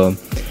song. So,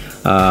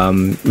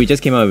 we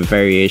just came up with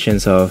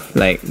variations of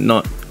like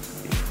not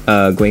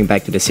going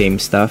back to the same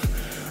stuff.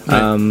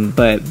 Right.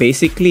 But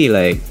basically,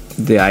 like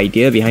the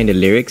idea behind the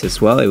lyrics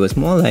as well, it was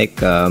more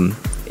like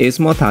it's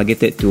more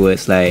targeted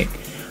towards like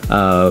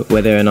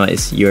whether or not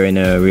you're in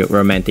a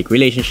romantic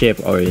relationship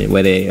or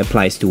whether it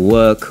applies to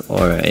work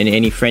or in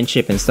any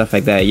friendship and stuff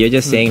like that. You're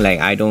just saying like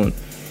I don't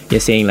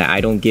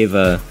give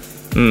a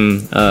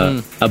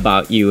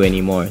about you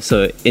anymore.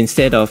 So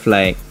instead of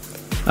like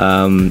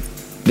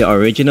the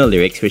original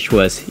lyrics, which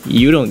was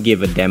 "you don't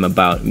give a damn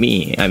about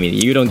me," I mean,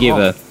 you don't give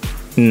a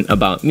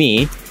about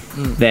me,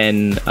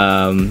 then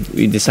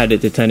we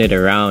decided to turn it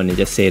around and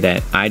just say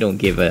that I don't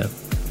give a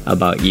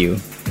about you.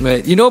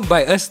 Right. You know,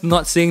 by us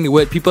not saying the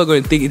word, people are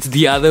going to think it's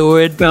the other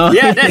word. No.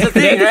 Yeah, that's the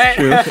thing, right?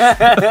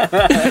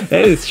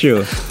 That is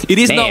true. It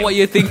is not what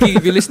you're thinking.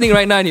 If you're listening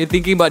right now and you're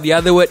thinking about the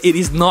other word, it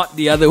is not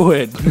the other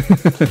word.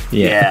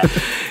 Yeah.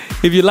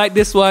 If you like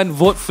this one,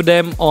 vote for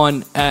them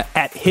on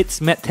at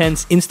HITZ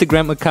MET10's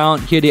Instagram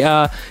account. Here they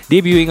are,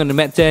 debuting on the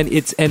MET10.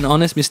 It's an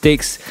honest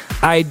mistakes.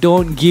 I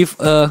don't give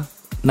a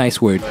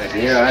nice word.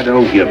 Yeah, I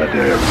don't give a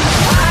damn.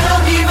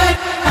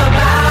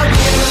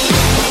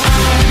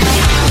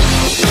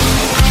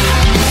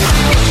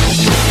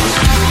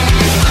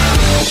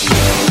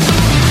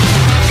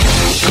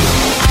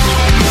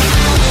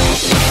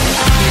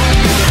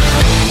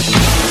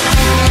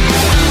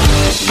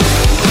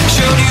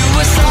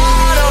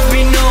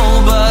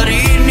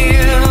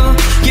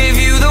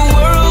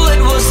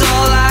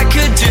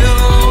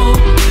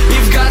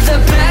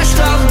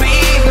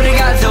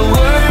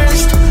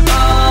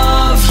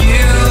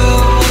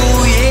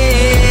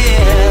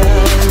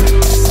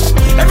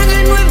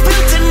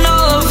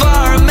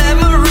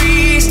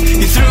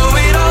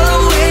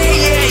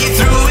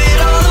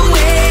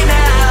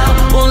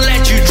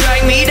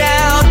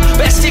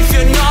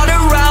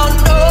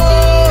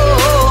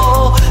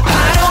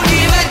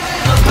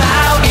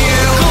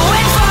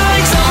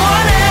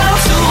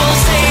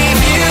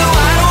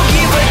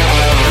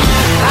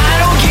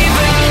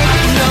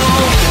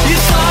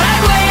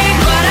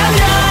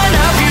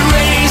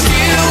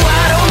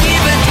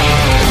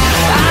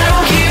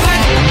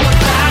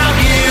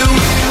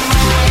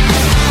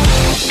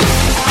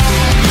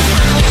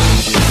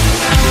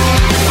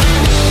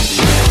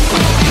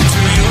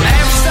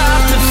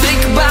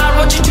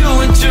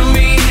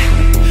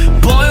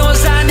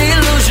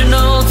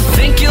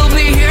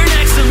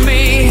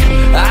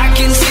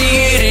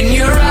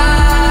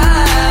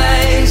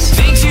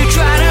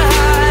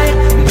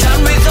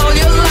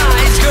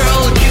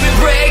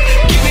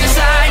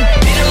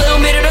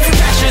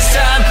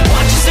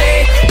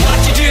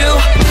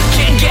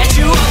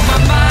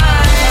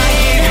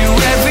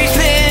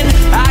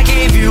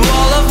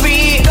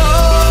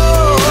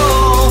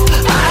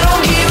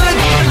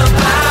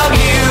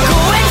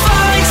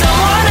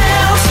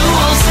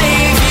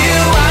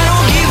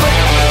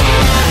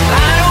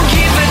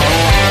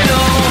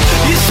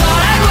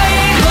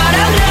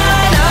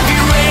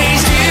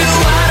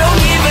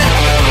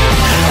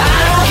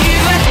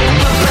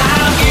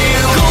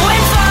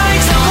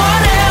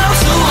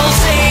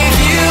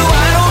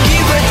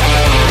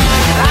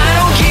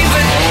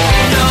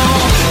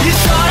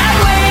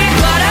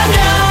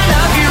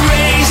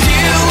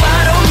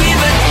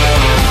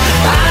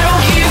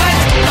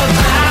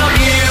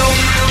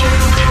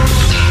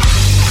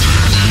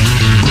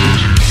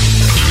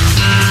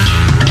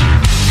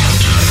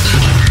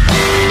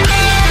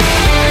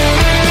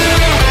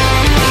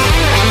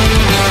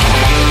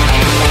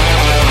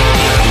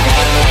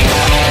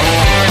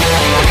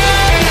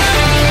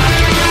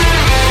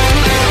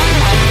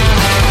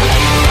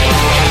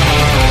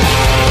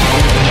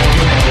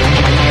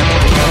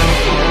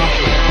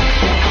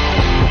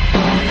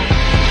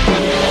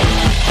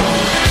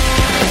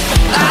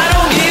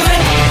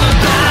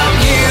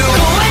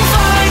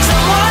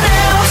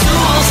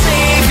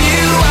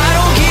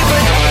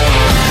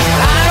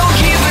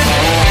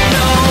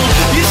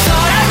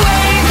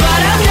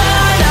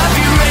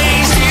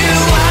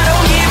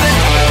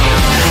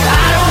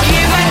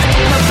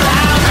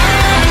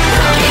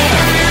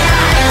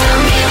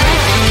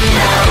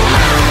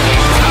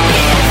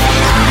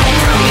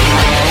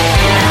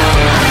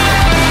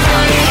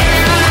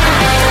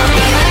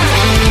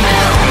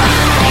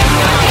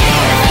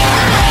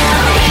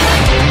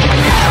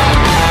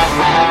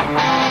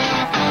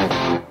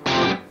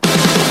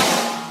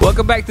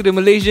 Welcome back to the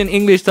Malaysian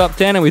English Top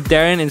 10. I'm with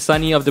Darren and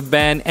Sunny of the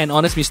band And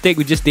Honest Mistake.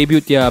 We just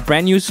debuted their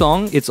brand new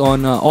song. It's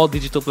on all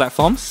digital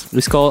platforms.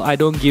 It's called I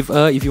Don't Give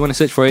A. If you want to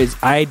search for it, it's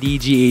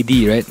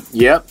IDGAD, right?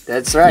 Yep,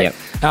 that's right.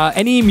 Yep.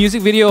 Any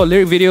music video or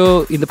lyric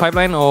video in the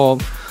pipeline or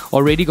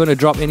already going to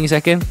drop any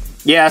second?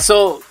 Yeah,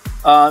 so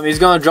it's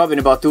going to drop in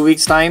about 2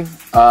 weeks' time.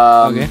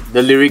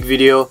 The lyric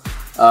video.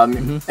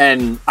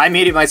 And I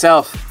made it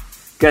myself.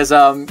 Because,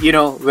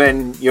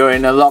 when you're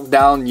in a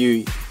lockdown,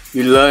 you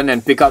learn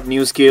and pick up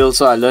new skills.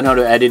 So I learned how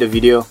to edit a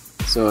video.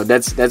 So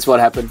that's what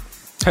happened.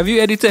 Have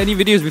you edited any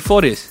videos before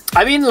this?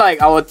 I mean,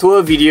 like our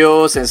tour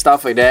videos and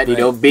stuff like that.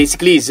 Right.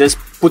 Basically it's just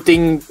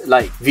putting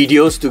like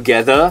videos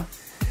together.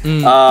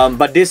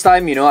 But this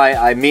time,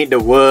 I made the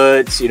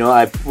words.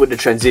 I put the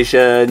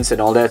transitions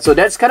and all that. So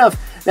that's kind of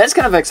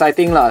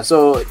exciting lah.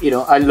 So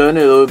I learned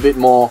a little bit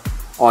more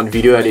on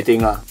video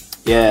editing lah.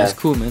 Yeah, that's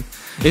cool, man.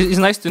 it's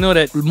nice to know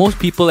that most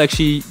people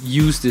actually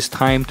use this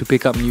time to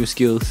pick up new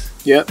skills.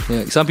 Yep.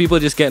 Yeah, some people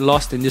just get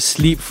lost and just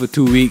sleep for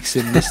 2 weeks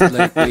and just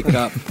like wake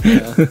up.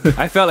 Yeah.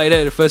 I felt like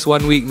that the first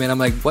 1 week, man. I'm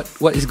like,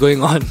 what is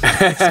going on?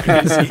 It's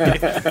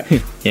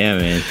crazy. Yeah,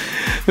 man.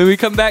 When we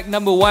come back,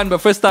 number 1. But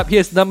first up,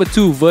 here's number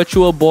 2,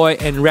 Virtual Boy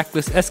and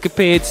Reckless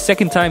Escapades.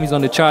 Second time he's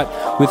on the chart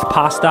with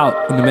Passed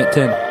Out on the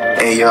MET10.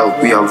 Hey yo,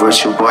 we are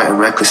Virtual Boy and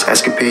Reckless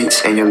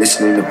Escapades, and you're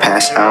listening to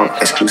Pass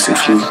Out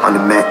exclusively on the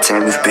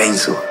MET10 with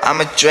Basil.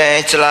 I'ma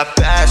drink till I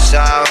pass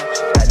out.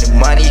 Got the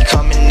money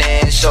coming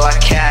in, so I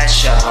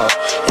cash out.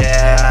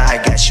 Yeah, I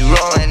got you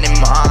rolling in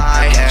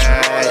my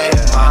head.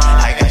 Yeah,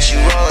 I got you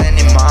rolling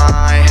in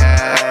my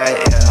head.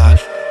 Yeah,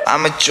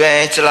 I'ma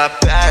drink till I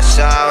pass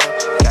out.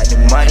 Got the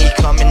money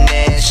coming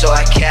in, so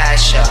I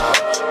cash out.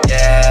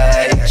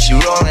 Yeah, I got you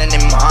rolling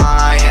in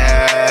my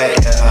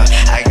head. Yeah,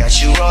 I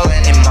got you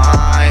rolling in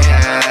my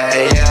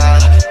head. Yeah,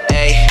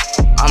 hey,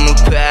 I'ma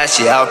pass,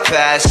 yeah, I'll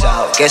pass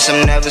out. Guess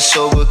I'm never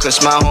sober,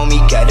 cause my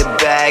homie got the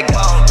bag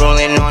out.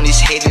 Rolling on these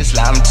haters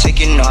like I'm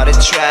taking all the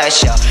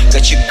trash out.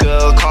 Got your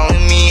girl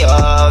calling me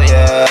up,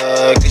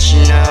 yeah, cause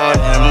you know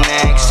that I'm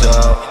next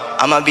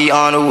up. I'ma be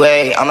on the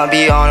way, I'ma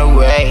be on the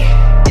way.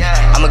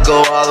 I'ma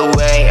go all the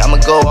way, I'ma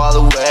go all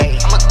the way.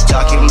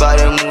 Talking about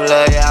the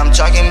moolah, yeah, I'm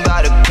talking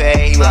about the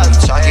pay. When I'm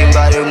talking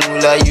about the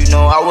moolah, you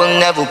know I will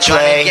never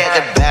play. Tryna get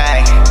the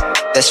bag,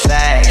 that's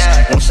facts.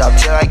 Won't stop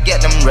till I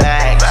get them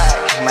racks.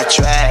 My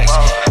tracks,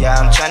 yeah,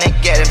 I'm tryna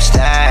get them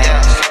stacks.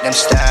 Yeah,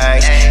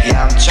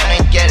 I'm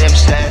tryna get them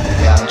stacks.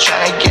 Yeah, I'm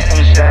tryna get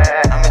them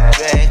stacks. I'ma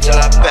drink till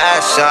I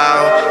pass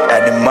out.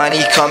 Got the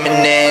money coming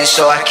in,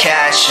 so I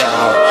cash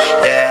out.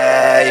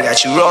 Yeah, you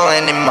got you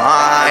rolling in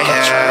my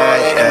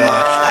head. Yeah,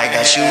 I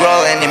got you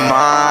rolling in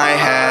my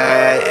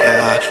head.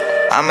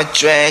 Yeah, I'ma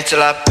drink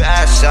till I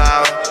pass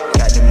out.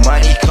 Got the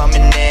money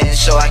coming in,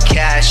 so I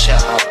cash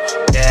out.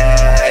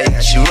 Yeah, I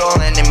got you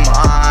rolling in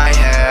my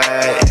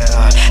head.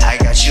 Yeah, I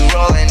got you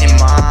rolling in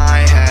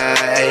my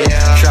head.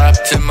 Yeah.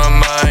 Trapped in my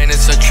mind,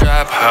 it's a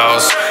trap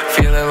house.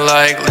 Feeling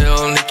like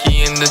Lil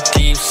Nicky in the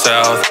deep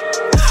south.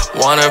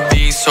 Wanna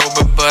be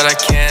sober, but I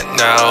can't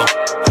now.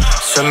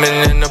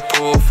 Swimming in a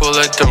pool full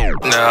of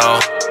dope now.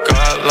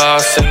 Got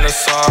lost in the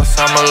sauce,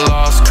 I'm a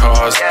lost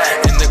cause.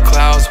 In the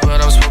clouds,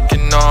 but I'm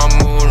smoking on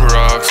moon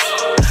rocks.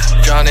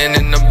 Drowning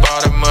in the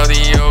bottom of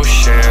the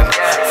ocean.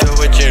 Filled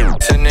with gin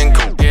and then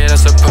go get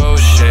us a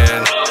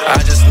potion. I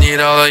just need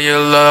all of your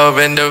love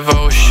and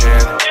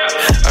devotion.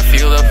 I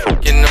feel the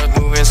fucking earth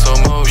move in slow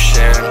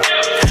motion.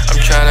 I'm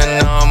trying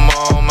to numb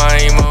all my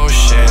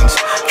emotions.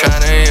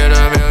 Trying to hit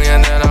a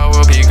million, then I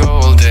will be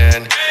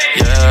golden.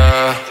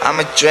 Yeah,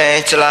 I'ma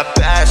drink till I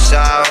pass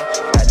out.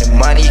 Got the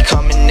money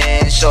coming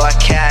in, so I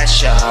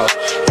cash out.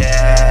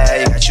 Yeah,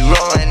 you got you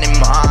rolling in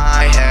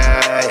my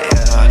head.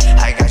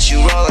 Yeah, I got you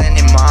rolling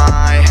in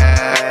my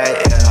head.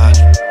 Yeah,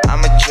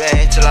 I'ma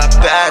drink till I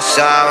pass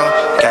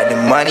out. Got the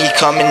money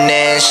coming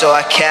in, so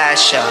I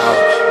cash out.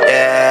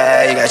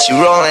 Yeah, you got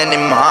you rolling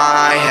in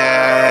my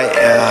head.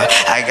 Yeah,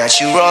 I got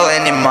you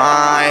rolling in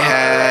my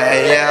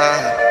head.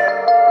 Yeah.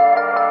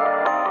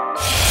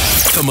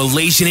 The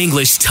Malaysian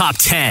English Top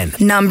 10.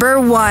 Number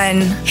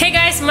 1. Hey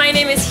guys, my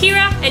name is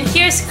Hira, and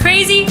here's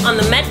Crazy on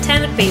the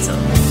MET10 with Basil.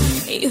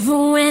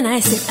 Even when I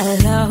sit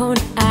alone,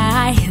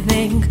 I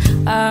think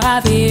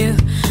of you,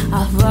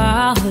 of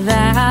all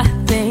the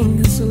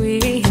things we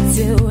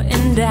do,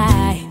 and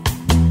I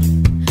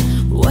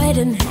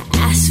wouldn't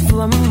ask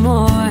for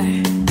more.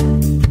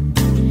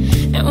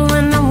 And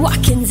when I'm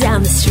walking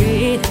down the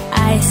street,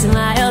 I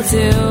smile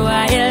too,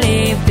 I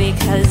leave,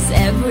 because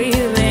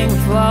everything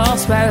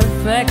falls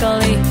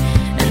perfectly,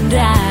 and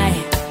I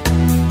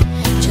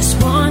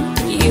just want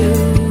you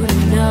to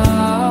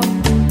know,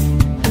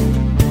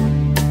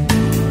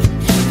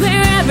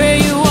 wherever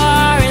you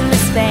are in the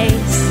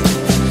space,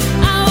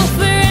 I will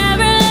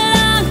forever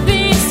long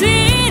be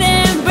sweet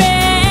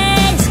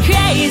embrace.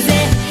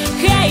 Crazy,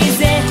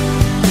 crazy,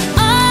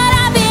 all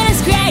I've been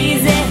is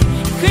crazy,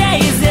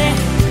 crazy.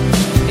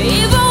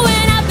 Even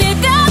when I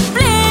pick up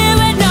blue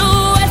with no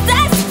words to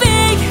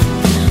speak,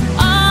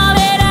 all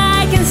that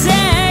I can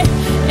say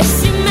is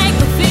you make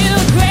me feel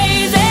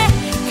crazy,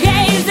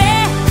 crazy.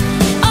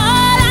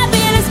 All I've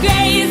been is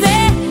crazy,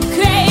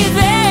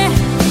 crazy.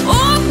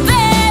 Oh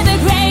baby,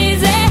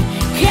 crazy,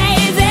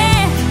 crazy.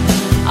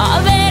 All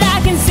that I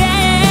can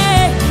say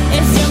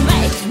is you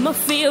make me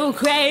feel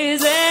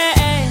crazy.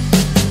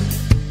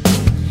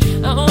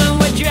 When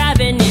we're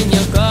driving in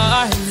your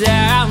car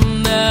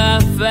down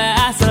the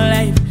fast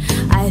lane,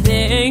 I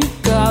think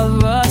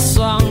of a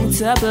song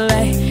to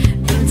play,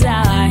 and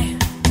I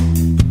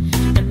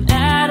am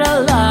at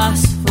a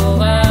loss for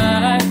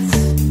words.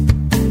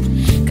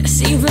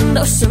 'Cause even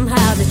though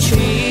somehow the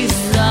trees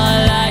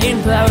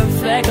align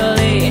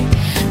perfectly,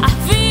 I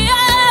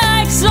feel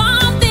like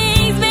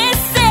something's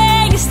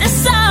missing. It's the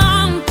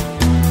song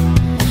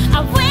I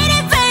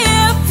waited for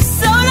you for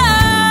so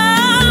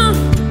long.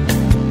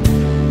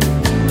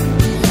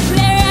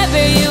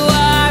 Wherever you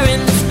are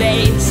in the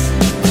space,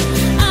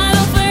 I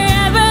will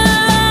forever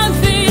long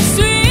for your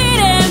sweet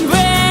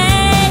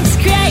embrace.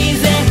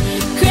 Crazy,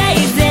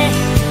 crazy,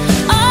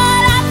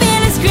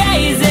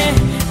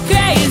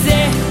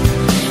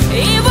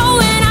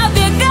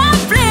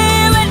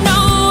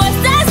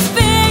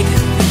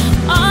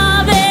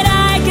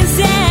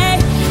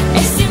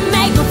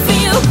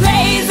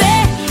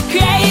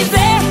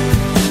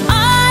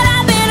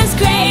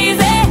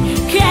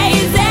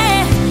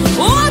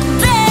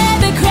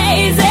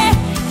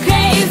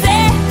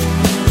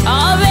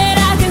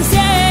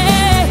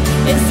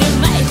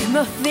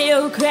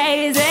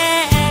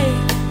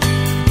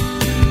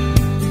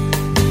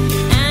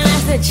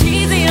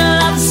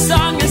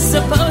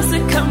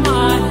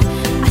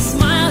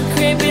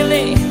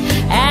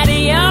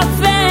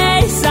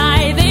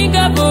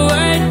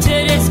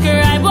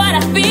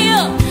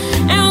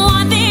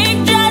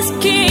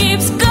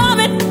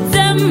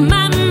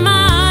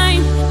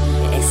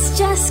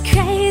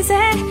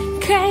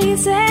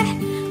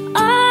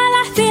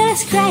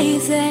 is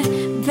crazy,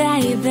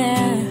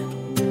 baby.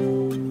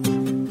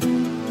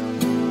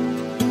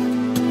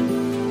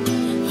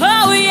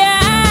 Oh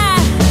yeah,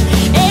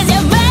 is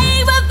you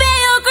make me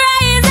feel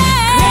crazy,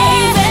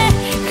 crazy,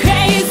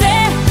 crazy.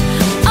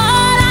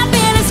 All I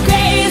feel is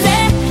crazy,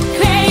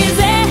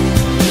 crazy.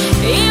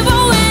 Even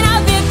when I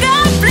feel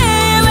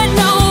complete with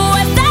no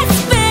one that's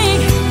me,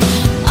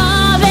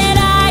 all that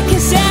I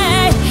can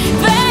say,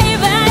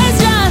 baby, is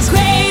just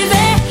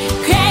crazy,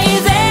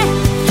 crazy.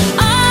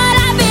 All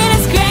I feel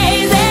is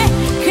crazy,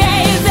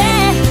 crazy.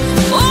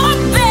 Oh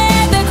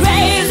baby,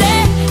 crazy,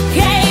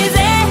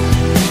 crazy.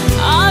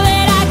 All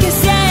that I can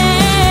say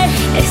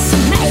is to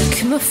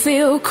make me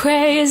feel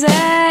crazy.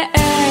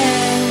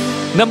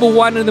 Number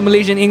 1 in the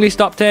Malaysian English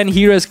Top 10,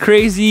 Hira's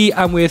Crazy.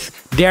 I'm with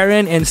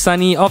Darren and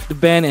Sunny of the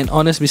band and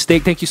Honest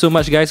Mistake. Thank you so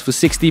much, guys, for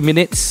 60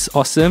 minutes.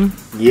 Awesome.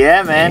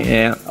 Yeah, man.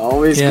 Yeah.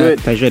 Always Yeah. good.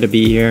 Pleasure to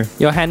be here.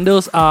 Your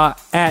handles are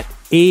at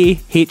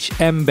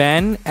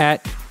AHMBand,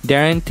 at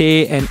Darren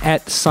Tay, and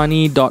at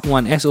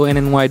Sunny.1,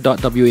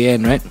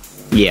 SONNY.WAN, right?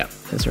 Yeah,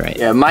 that's right.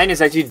 Yeah, mine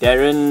is actually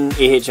Darren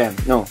AHM.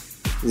 No,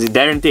 is it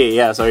Darren Tay?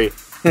 Yeah, sorry.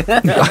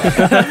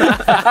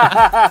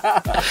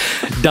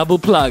 Double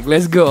plug,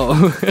 let's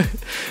go.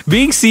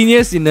 Being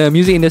seniors in the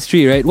music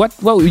industry, right? What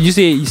would you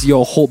say is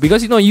your hope?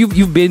 Because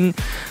you've been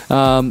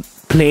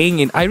playing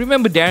in. I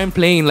remember Darren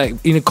playing like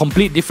in a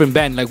complete different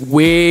band, like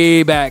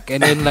way back,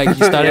 and then like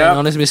you started Yeah. an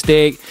Honest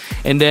Mistake,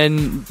 and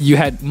then you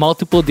had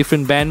multiple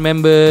different band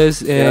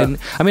members. And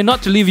I mean,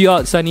 not to leave you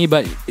out, Sunny,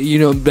 but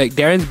like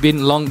Darren's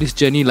been along this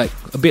journey like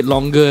a bit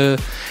longer,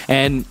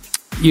 and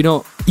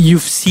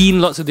you've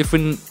seen lots of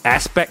different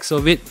aspects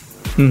of it.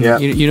 Yeah.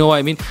 You know what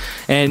I mean?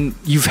 And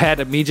you've had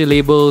a major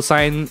label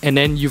sign, and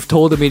then you've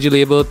told the major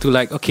label to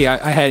like, okay,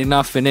 I had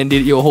enough, and then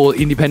did your whole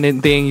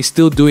independent thing. You're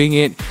still doing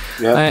it,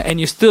 and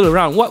you're still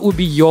around. What would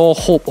be your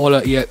hope,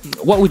 or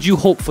what would you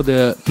hope for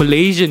the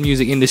Malaysian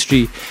music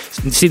industry?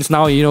 Since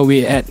now,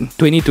 we're at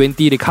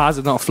 2020, the cars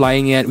are not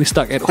flying yet. We're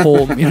stuck at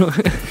home,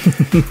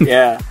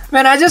 Yeah,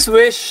 man, I just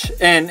wish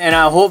and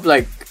I hope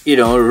like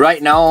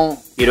right now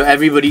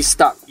everybody's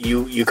stuck.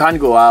 You can't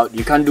go out,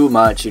 you can't do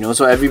much,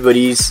 so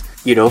everybody's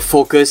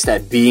focused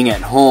at being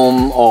at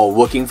home or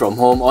working from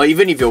home, or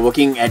even if you're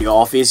working at your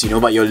office,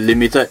 but you're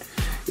limited.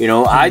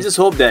 I just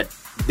hope that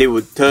they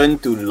would turn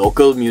to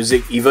local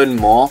music even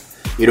more.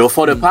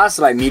 For the past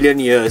like million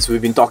years,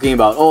 we've been talking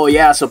about,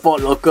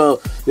 support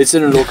local,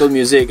 listen to local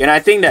music, and I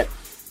think that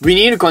we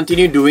need to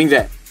continue doing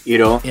that.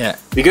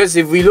 Because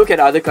if we look at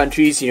other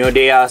countries,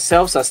 they are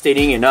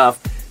self-sustaining enough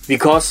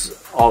because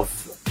of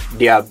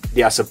their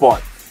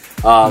support.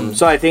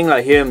 So I think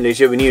like here in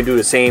Malaysia, we need to do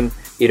the same,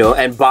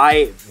 and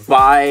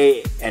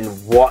buy and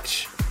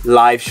watch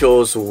live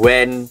shows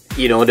when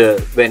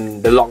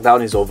when the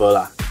lockdown is over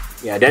lah.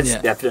 Yeah, that's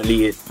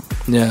definitely it.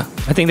 Yeah,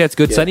 I think that's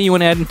good. Yeah. Sunny, you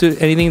want to add into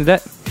anything to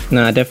that?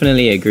 No, I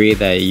definitely agree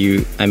that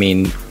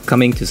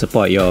coming to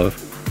support your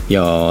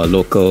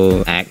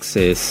local acts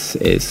is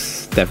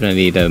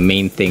definitely the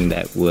main thing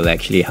that will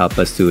actually help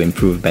us to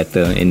improve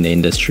better in the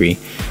industry.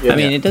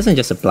 It doesn't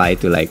just apply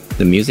to like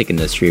the music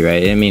industry,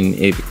 right?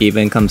 It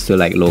even comes to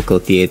like local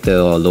theater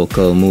or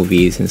local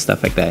movies and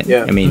stuff like that.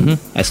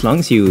 As long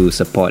as you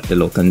support the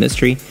local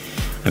industry,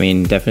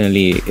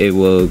 definitely it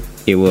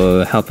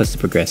will help us to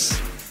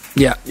progress.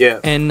 Yeah.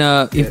 And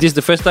if this is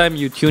the first time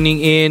you're tuning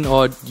in,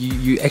 or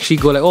you actually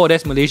go like, oh,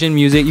 that's Malaysian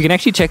music, you can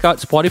actually check out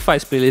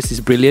Spotify's playlist.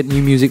 It's brilliant.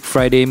 New Music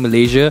Friday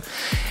Malaysia.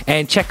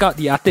 And check out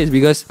the artists,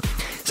 because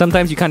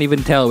sometimes you can't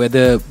even tell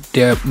whether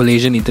they're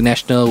Malaysian,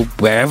 international,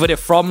 wherever they're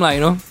from,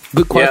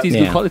 good quality is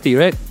good quality,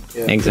 right?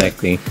 Yeah.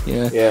 Exactly.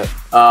 The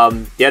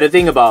other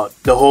thing about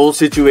the whole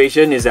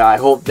situation is that I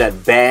hope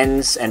that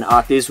bands and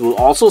artists will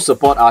also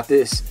support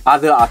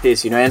other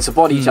artists, and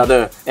support each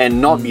other, and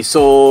not be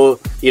so,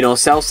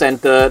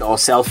 self-centered or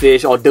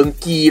selfish or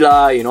dengki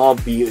lah, or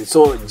be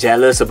so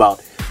jealous about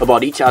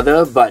each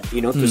other, but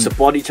to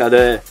support each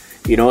other,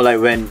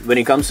 like when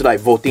it comes to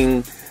like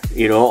voting,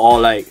 or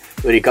like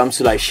when it comes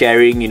to like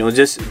sharing,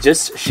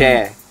 just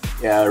share,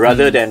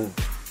 rather than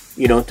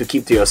to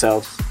keep to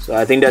yourself. So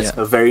I think that's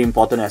a very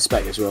important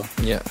aspect as well.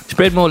 Yeah,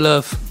 spread more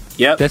love.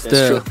 Yeah, that's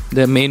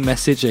the main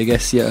message, I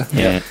guess. Yeah.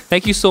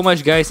 Thank you so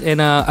much, guys,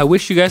 and I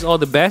wish you guys all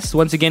the best.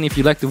 Once again, if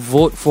you'd like to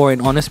vote for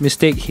an Honest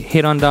Mistake,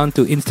 head on down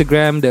to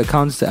Instagram. The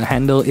account's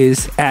handle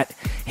is at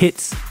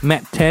HITZ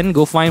MET10.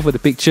 Go find for the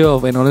picture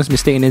of an Honest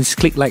Mistake, and then just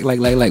click like.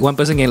 One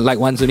person can like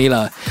once only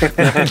lah.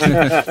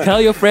 Tell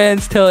your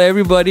friends, tell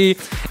everybody,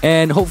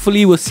 and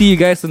hopefully we'll see you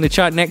guys on the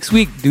chart next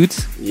week,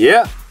 dudes.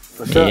 Yeah.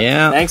 For sure.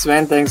 Yeah. Thanks,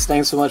 man. Thanks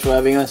so much for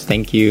having us.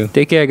 Thank you.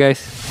 Take care,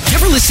 guys. You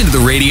ever listen to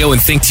the radio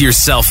and think to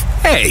yourself,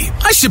 hey,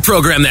 I should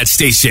program that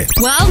station?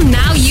 Well,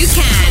 now you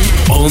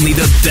can. Only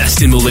the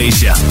best in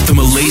Malaysia. The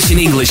Malaysian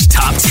English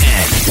Top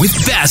 10 with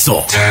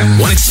Basil.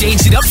 Want to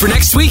change it up for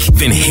next week?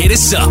 Then hit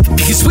us up,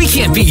 because we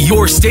can't be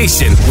your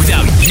station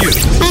without you.